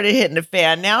really started hitting the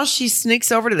fan. Now she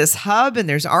sneaks over to this hub and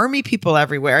there's army people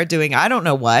everywhere doing I don't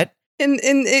know what. And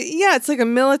it's like a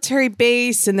military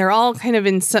base, and they're all kind of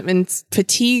in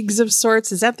fatigues of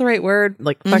sorts. Is that the right word?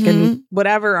 Like fucking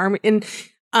whatever army. And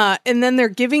then they're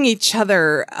giving each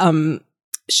other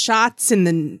shots in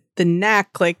the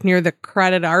neck, like near the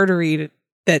carotid artery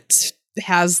that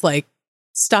has like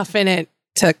stuff in it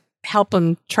to help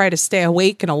them try to stay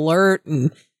awake and alert.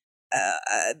 And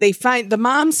they find the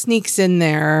mom sneaks in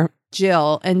there,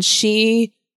 Jill, and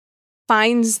she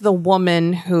finds the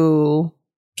woman who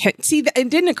it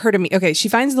didn't occur to me. Okay, she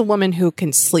finds the woman who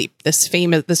can sleep, this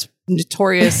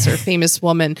notorious or famous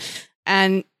woman,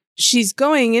 and she's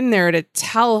going in there to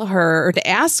tell her or to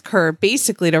ask her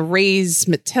basically to raise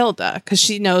Matilda because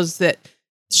she knows that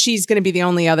she's going to be the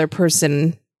only other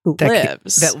person who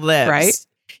lives. Right?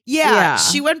 Yeah,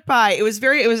 she went by. It was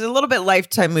a little bit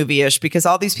Lifetime movie-ish because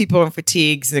all these people are in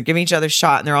fatigues and they're giving each other a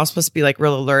shot and they're all supposed to be like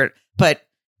real alert. But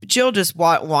Jill just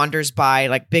wanders by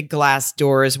like big glass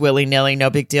doors, willy nilly, no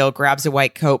big deal. Grabs a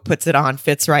white coat, puts it on,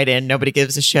 fits right in. Nobody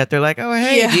gives a shit. They're like, "Oh,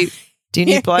 hey, do you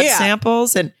need blood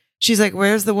samples?" And she's like,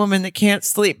 "Where's the woman that can't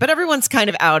sleep?" But everyone's kind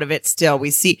of out of it still.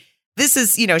 We see this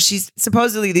is, she's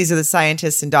supposedly these are the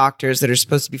scientists and doctors that are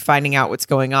supposed to be finding out what's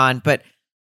going on. But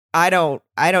I don't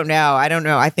know.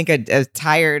 I think a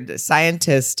tired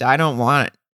scientist, I don't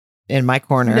want in my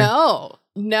corner. No.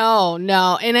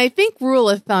 And I think rule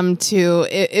of thumb too,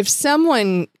 if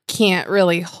someone can't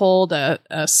really hold a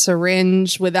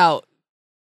syringe without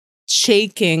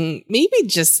shaking, maybe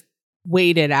just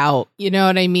wait it out. You know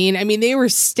what I mean? I mean, they were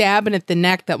stabbing at the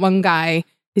neck. That one guy,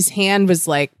 his hand was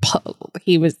like,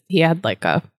 he had like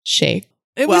a shake.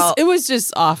 It was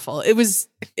just awful. It was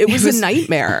a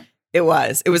nightmare. It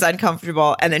was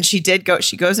uncomfortable. And then she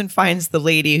goes and finds the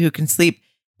lady who can sleep.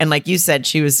 And like you said,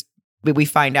 we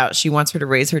find out she wants her to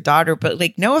raise her daughter, but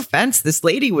like, no offense, this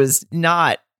lady was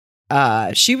not,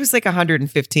 she was like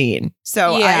 115.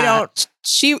 So yeah,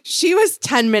 she was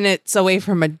 10 minutes away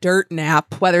from a dirt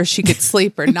nap, whether she could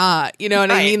sleep or not. You know what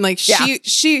I mean? Like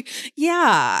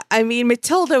I mean,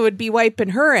 Matilda would be wiping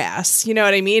her ass. You know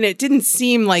what I mean? It didn't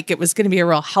seem like it was going to be a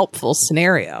real helpful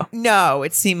scenario. No,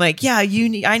 it seemed like, I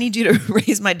need you to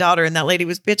raise my daughter. And that lady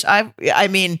was, bitch, I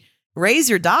mean, raise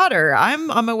your daughter. I'm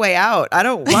on my way out. I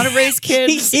don't want to raise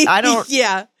kids. I don't.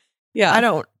 Yeah. I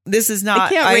don't. This is not. I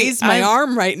can't raise my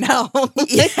arm right now.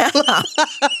 Yeah.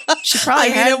 She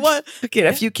probably had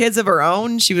a few kids of her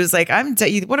own. She was like,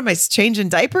 what am I changing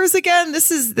diapers again? This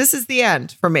is the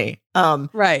end for me.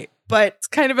 Right. But it's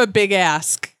kind of a big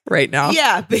ask right now.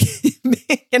 Yeah.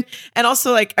 And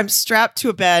also like I'm strapped to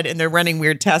a bed and they're running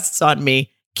weird tests on me.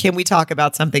 Can we talk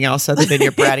about something else other than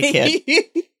your bratty kid?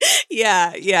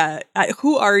 Yeah.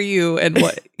 Who are you and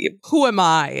what? Who am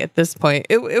I at this point?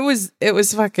 It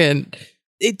was fucking.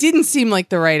 It didn't seem like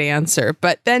the right answer,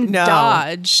 but then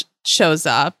Dodge shows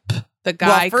up. The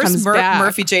guy comes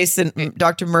back.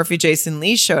 Dr. Murphy Jason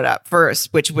Lee showed up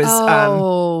first, which was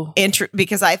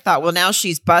because I thought, well, now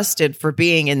she's busted for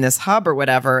being in this hub or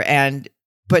whatever,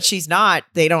 but she's not.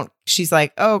 She's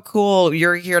like, oh, cool,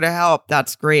 you're here to help.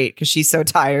 That's great, because she's so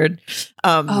tired.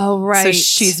 Right. So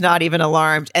she's not even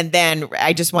alarmed. And then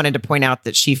I just wanted to point out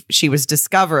that she was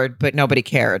discovered, but nobody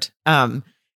cared.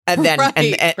 And then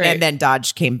and then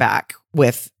Dodge came back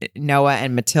with Noah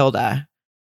and Matilda.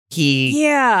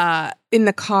 In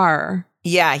the car.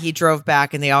 Yeah, he drove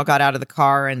back, and they all got out of the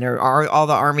car, and there are all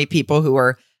the army people who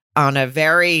are on a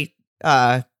very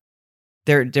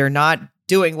they're not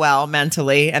doing well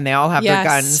mentally, and they all have their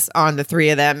guns on the three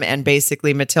of them, and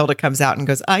basically Matilda comes out and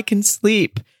goes, I can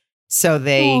sleep. So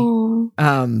they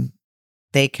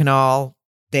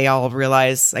all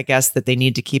realize, I guess, that they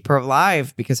need to keep her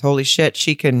alive because holy shit,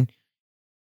 she can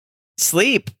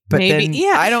sleep. But maybe,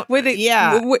 then I don't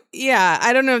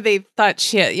I don't know if they thought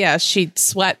she'd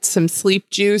sweat some sleep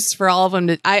juice for all of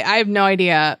them I have no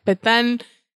idea. But then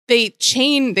they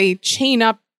chain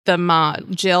up the mom,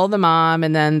 Jill, the mom,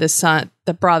 and then the son,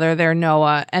 the brother there,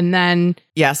 Noah, and then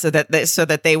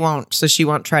so she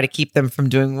won't try to keep them from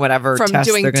doing whatever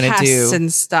tests they're going to do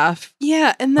and stuff.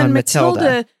 Yeah, and then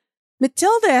Matilda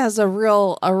has a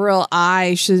real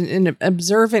eye. She's an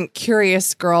observant,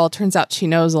 curious girl. Turns out she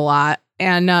knows a lot.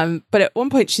 And but at one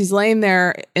point she's laying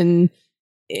there and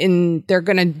they're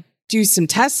going to do some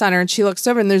tests on her, and she looks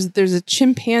over and there's a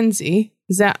chimpanzee.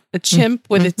 Is that a chimp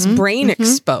with its brain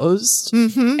exposed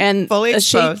and fully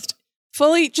exposed?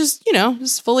 Fully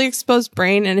exposed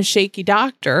brain and a shaky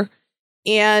doctor.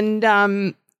 And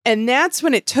that's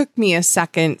when it took me a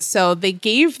second. So they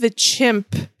gave the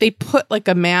chimp, they put like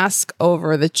a mask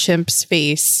over the chimp's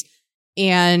face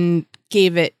and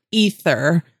gave it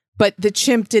ether, but the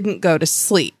chimp didn't go to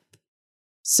sleep.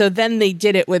 So then they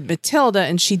did it with Matilda,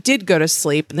 and she did go to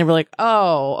sleep, and they were like,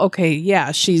 oh, okay,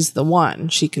 yeah, she's the one.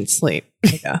 She can sleep.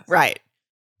 Yeah. Right.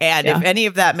 And if any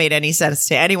of that made any sense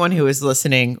to anyone who is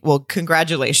listening, well,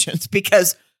 congratulations,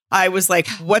 because I was like,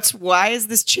 why is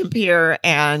this chimp here?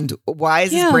 And why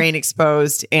is his brain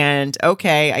exposed? And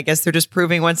okay, I guess they're just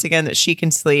proving once again that she can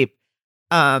sleep.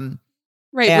 Right.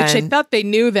 Which I thought they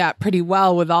knew that pretty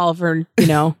well with all of her,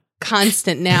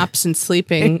 constant naps and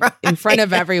sleeping in front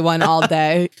of everyone all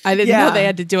day. I didn't know they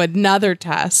had to do another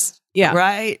test. Yeah.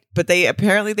 Right. But they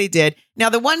did. Now,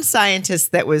 the one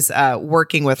scientist that was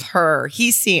working with her,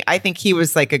 I think he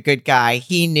was like a good guy.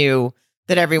 He knew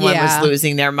that everyone was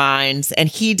losing their minds, and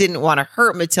he didn't want to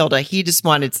hurt Matilda. He just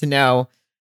wanted to know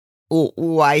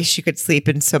why she could sleep,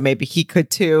 and so maybe he could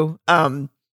too. And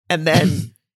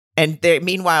then,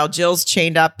 meanwhile, Jill's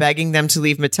chained up, begging them to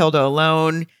leave Matilda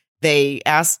alone. they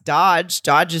asked Dodge.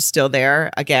 Dodge is still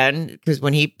there again because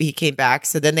when he came back.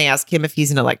 So then they ask him if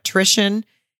he's an electrician,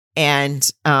 and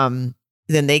then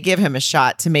they give him a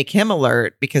shot to make him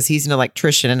alert because he's an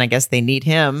electrician, and I guess they need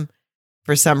him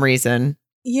for some reason.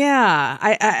 Yeah,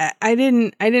 I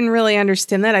didn't really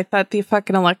understand that. I thought the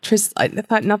fucking I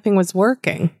thought nothing was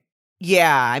working.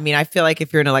 Yeah, I mean, I feel like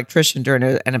if you're an electrician during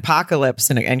an apocalypse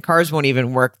and cars won't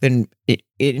even work, then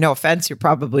no offense, you're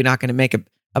probably not going to make a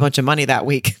bunch of money that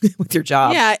week with your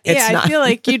job. Yeah, I feel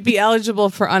like you'd be eligible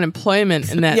for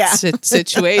unemployment in that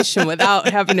situation without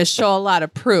having to show a lot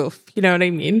of proof. You know what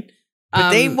I mean?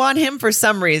 But they want him for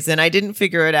some reason. I didn't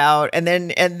figure it out. And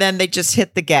then they just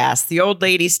hit the gas. The old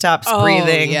lady stops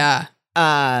breathing. Yeah.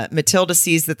 Matilda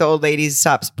sees that the old lady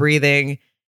stops breathing,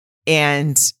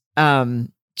 and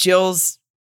Jill's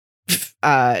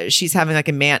she's having like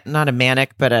not a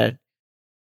manic, but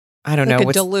I don't know,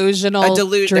 a delusional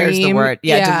dream. There's the word.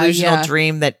 Yeah, delusional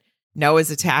dream that Noah's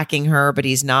attacking her, but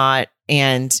he's not.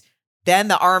 And then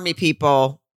the army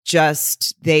people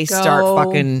they start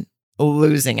fucking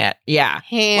losing it. Yeah.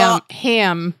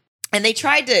 Ham. And they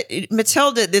tried to,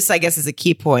 Matilda, this I guess is a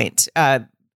key point,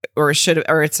 or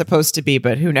it's supposed to be,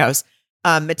 but who knows.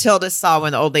 Matilda saw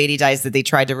when the old lady dies that they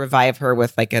tried to revive her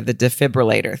with like the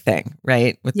defibrillator thing,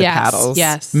 right? With the paddles.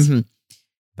 Yes. Mm-hmm.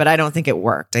 But I don't think it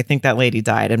worked. I think that lady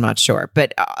died. I'm not sure.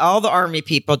 But all the army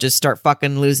people just start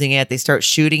fucking losing it. They start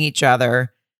shooting each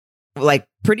other like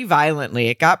pretty violently.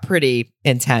 It got pretty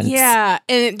intense. Yeah.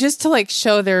 And just to like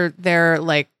show their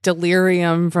like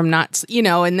delirium from not,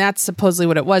 and that's supposedly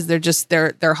what it was.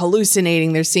 They're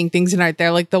hallucinating. They're seeing things in art.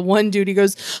 They're like the one dude, he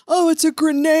goes, "Oh, it's a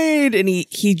grenade." And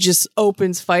he just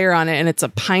opens fire on it and it's a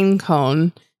pine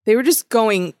cone. They were just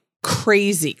going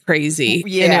crazy.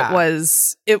 Yeah. And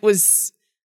it was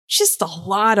just a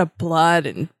lot of blood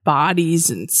and bodies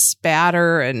and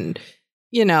spatter and,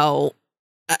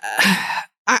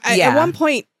 at one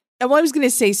point, I was going to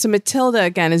say, so Matilda,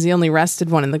 again, is the only rested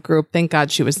one in the group. Thank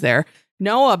God she was there.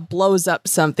 Noah blows up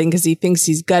something because he thinks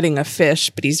he's gutting a fish,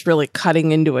 but he's really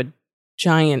cutting into a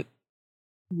giant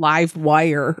live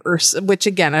wire, which,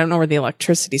 again, I don't know where the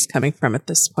electricity's coming from at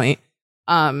this point.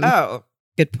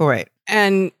 Good point.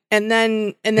 And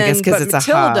then because it's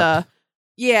Matilda, a hub.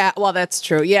 Yeah, well, that's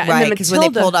true. Yeah, right. Because when they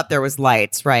pulled up, there was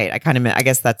lights. Right. I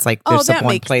guess that's like there's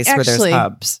one place where there's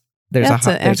hubs. There's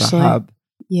a hub.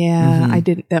 Yeah,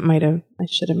 mm-hmm. I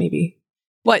should have maybe.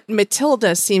 But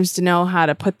Matilda seems to know how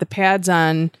to put the pads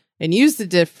on and use the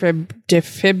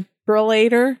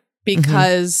defibrillator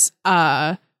because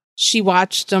she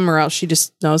watched them, or else she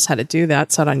just knows how to do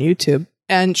that. Saw it on YouTube,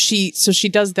 and she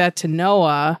does that to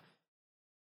Noah,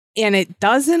 and it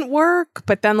doesn't work.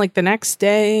 But then, like the next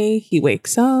day, he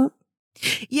wakes up.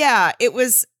 Yeah, it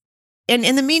was. And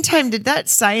in the meantime, did that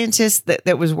scientist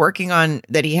that was working on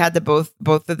that he had both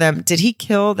of them, did he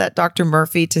kill that Dr.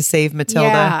 Murphy to save Matilda?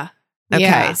 Yeah. Okay.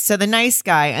 Yeah. So the nice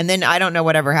guy, and then I don't know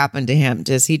whatever happened to him.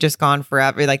 Is he just gone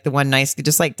forever? Like the one nice,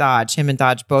 just like Dodge, him and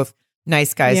Dodge, both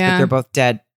nice guys, but they're both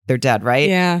dead. They're dead, right?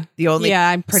 Yeah.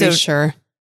 I'm pretty sure.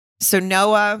 So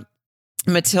Noah,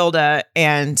 Matilda,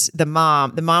 and the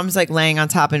mom's like laying on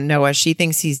top of Noah. She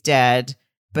thinks he's dead,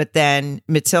 but then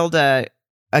Matilda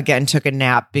again took a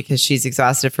nap because she's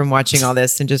exhausted from watching all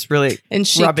this and just really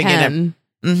rubbing it in.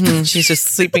 Mm-hmm. She's just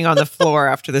sleeping on the floor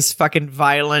after this fucking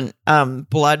violent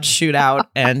blood shootout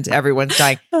and everyone's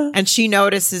dying. And she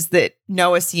notices that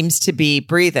Noah seems to be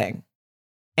breathing.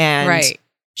 And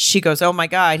she goes, "Oh my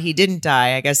God, he didn't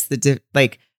die. I guess I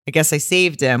guess I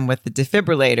saved him with the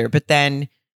defibrillator." But then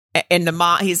and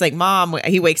he's like, "Mom,"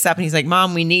 he wakes up and he's like,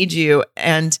 "Mom, we need you."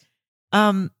 And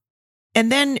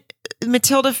then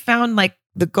Matilda found like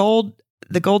the gold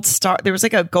star. There was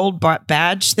like a gold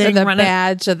badge thing. Or the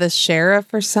badge of the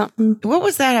sheriff or something. What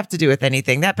was that have to do with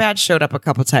anything? That badge showed up a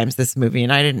couple times this movie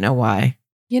and I didn't know why.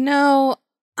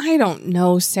 I don't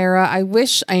know, Sarah. I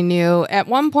wish I knew. At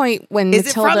one point when Is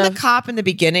it from the cop in the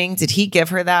beginning? Did he give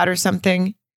her that or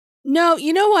something? No,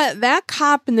 you know what? That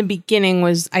cop in the beginning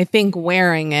was, I think,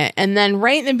 wearing it. And then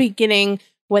right in the beginning,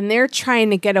 when they're trying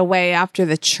to get away after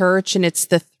the church and it's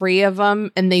the three of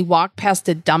them and they walk past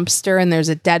a dumpster and there's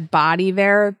a dead body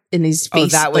there in his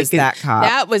face. Oh, that was that cop.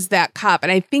 That was that cop.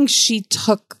 And I think she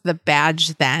took the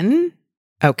badge then.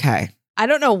 Okay. I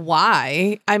don't know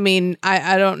why. I mean,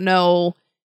 I don't know.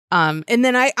 And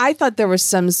then I thought there was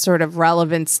some sort of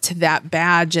relevance to that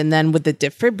badge. And then with the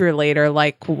defibrillator,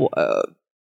 like,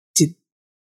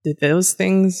 did those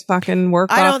things fucking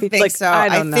work? I don't think so. I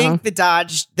don't know. Think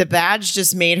the badge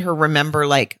just made her remember,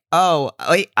 like, oh,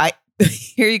 I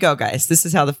here you go, guys. This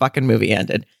is how the fucking movie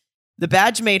ended. The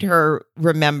badge made her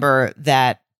remember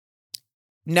that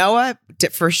Noah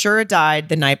for sure died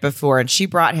the night before, and she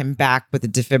brought him back with a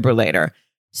defibrillator.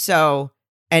 So,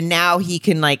 and now he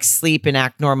can like sleep and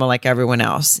act normal like everyone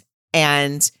else.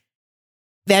 And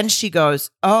then she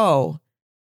goes, oh,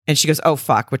 and she goes, oh,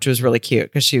 fuck, which was really cute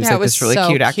because she was like this really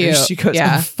cute actress. She goes,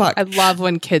 oh, fuck. I love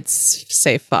when kids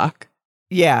say fuck.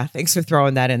 Yeah. Thanks for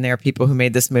throwing that in there, people who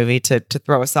made this movie to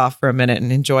throw us off for a minute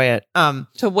and enjoy it.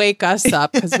 To wake us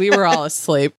up because we were all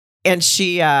asleep. And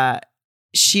she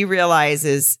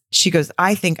realizes, she goes,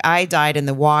 I think I died in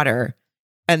the water.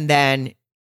 And then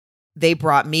they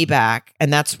brought me back.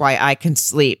 And that's why I can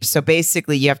sleep. So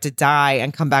basically, you have to die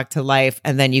and come back to life.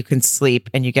 And then you can sleep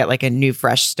and you get like a new,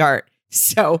 fresh start.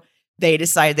 So they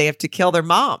decide they have to kill their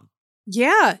mom.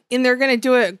 Yeah. And they're going to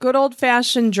do a good old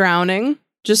fashioned drowning.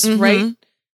 Just right.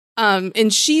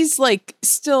 And she's like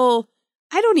still,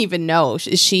 I don't even know.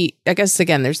 Is she, I guess,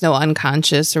 again, there's no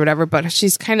unconscious or whatever, but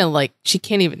she's kind of like, she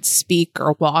can't even speak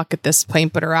or walk at this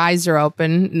point, but her eyes are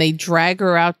open and they drag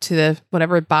her out to the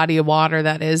whatever body of water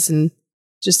that is and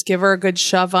just give her a good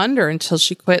shove under until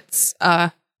she quits.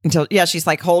 She's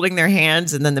like holding their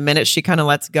hands. And then the minute she kind of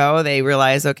lets go, they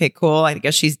realize, okay, cool, I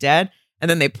guess she's dead. And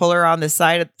then they pull her on the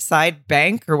side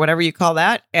bank or whatever you call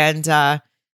that.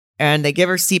 And they give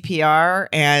her CPR,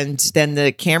 and then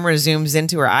the camera zooms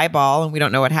into her eyeball, and we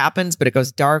don't know what happens, but it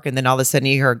goes dark, and then all of a sudden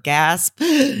you hear her gasp,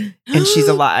 and she's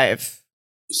alive.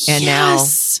 And now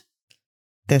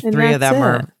the three of them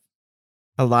are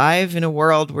alive in a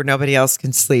world where nobody else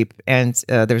can sleep, and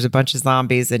there's a bunch of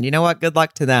zombies, and you know what? Good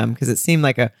luck to them, because it seemed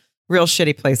like a real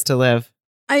shitty place to live.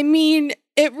 I mean,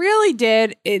 it really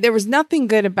did. There was nothing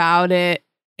good about it.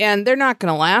 And they're not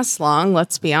going to last long,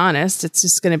 let's be honest. It's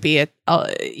just going to be,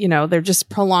 they're just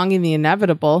prolonging the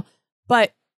inevitable.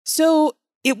 But so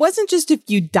it wasn't just if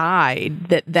you died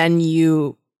that then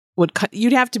you'd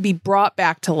have to be brought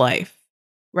back to life,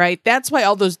 right? That's why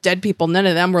all those dead people, none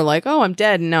of them were like, oh, I'm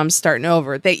dead and now I'm starting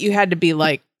over. That you had to be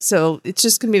like, so it's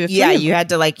just going to be the three of you had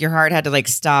to like, your heart had to like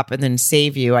stop and then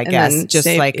save you, I guess. Just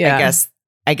I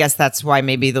guess that's why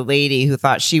maybe the lady who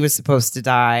thought she was supposed to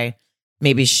die,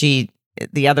 maybe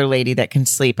the other lady that can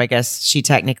sleep, I guess she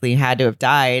technically had to have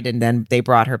died, and then they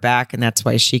brought her back, and that's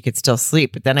why she could still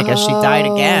sleep. But then I guess she died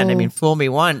again. I mean, fool me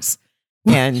once.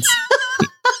 And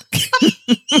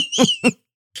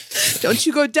don't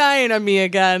you go dying on me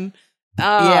again.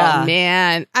 Oh,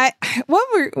 man. I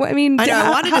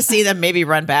wanted to see them maybe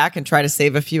run back and try to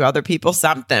save a few other people,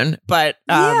 something. But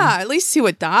at least see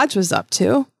what Dodge was up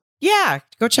to. Yeah,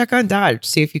 go check on Dodge.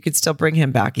 See if you could still bring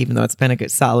him back, even though it's been a good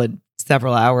solid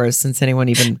several hours since anyone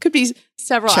even could be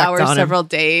several hours, several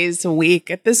days, a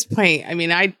week at this point. I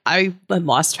mean, I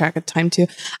lost track of time too.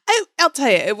 I'll tell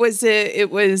you, it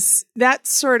was that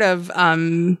sort of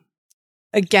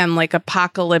again, like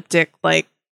apocalyptic, like,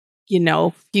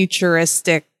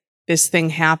 futuristic. This thing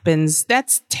happens.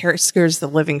 That scares the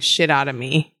living shit out of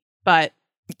me. But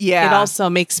yeah, it also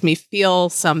makes me feel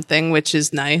something, which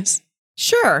is nice.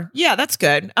 Sure. Yeah, that's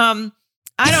good. I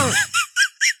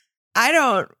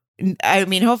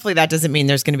mean, hopefully that doesn't mean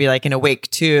there's going to be like an Awake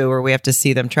 2 where we have to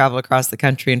see them travel across the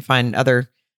country and find other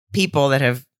people that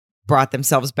have brought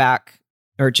themselves back,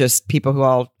 or just people who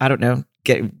all, I don't know,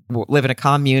 live in a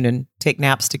commune and take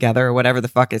naps together or whatever the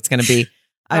fuck it's going to be.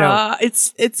 I don't.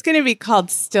 It's going to be called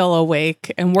Still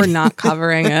Awake, and we're not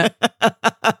covering it.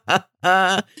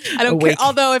 I don't care.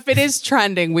 Although if it is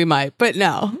trending, we might, but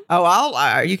no.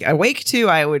 Oh, Awake 2.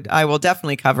 I will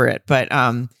definitely cover it, but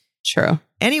true.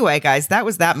 Anyway, guys, that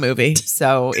was that movie.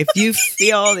 So if you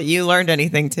feel that you learned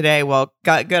anything today, well,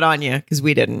 good on you, because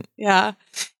we didn't. Yeah.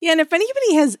 Yeah. And if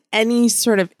anybody has any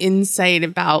sort of insight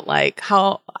about like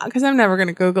how, because I'm never going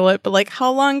to Google it, but like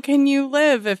how long can you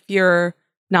live if you're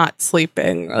not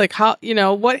sleeping? Or like how,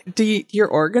 what do your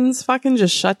organs fucking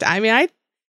just shut down? I mean,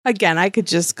 I could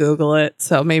just Google it.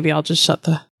 So maybe I'll just shut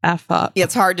the F up. Yeah,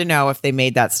 it's hard to know if they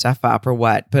made that stuff up or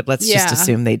what, but let's just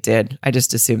assume they did. I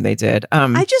just assume they did.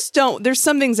 I just don't. There's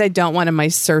some things I don't want in my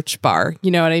search bar.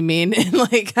 You know what I mean? And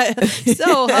like, I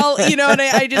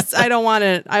don't want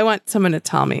to. I want someone to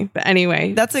tell me. But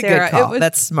anyway, that's a Sarah, good call.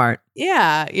 That's smart.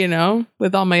 Yeah,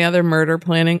 with all my other murder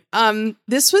planning.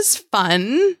 This was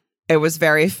fun. It was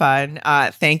very fun.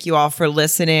 Thank you all for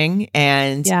listening.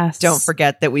 And don't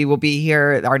forget that we will be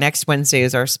here. Our next Wednesday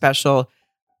is our special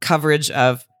coverage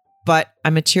of But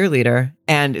I'm a Cheerleader,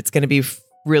 and it's going to be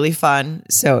really fun.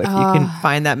 So if you can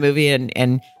find that movie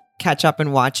and catch up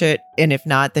and watch it, and if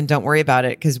not, then don't worry about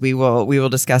it, because we will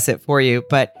discuss it for you.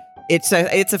 But it's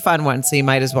a fun one, so you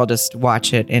might as well just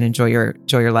watch it and enjoy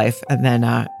your life, and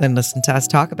then listen to us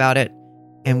talk about it.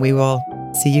 And we will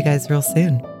see you guys real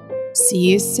soon.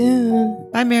 See you soon.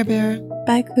 Bye, Mare Bear.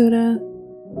 Bye, Kuda.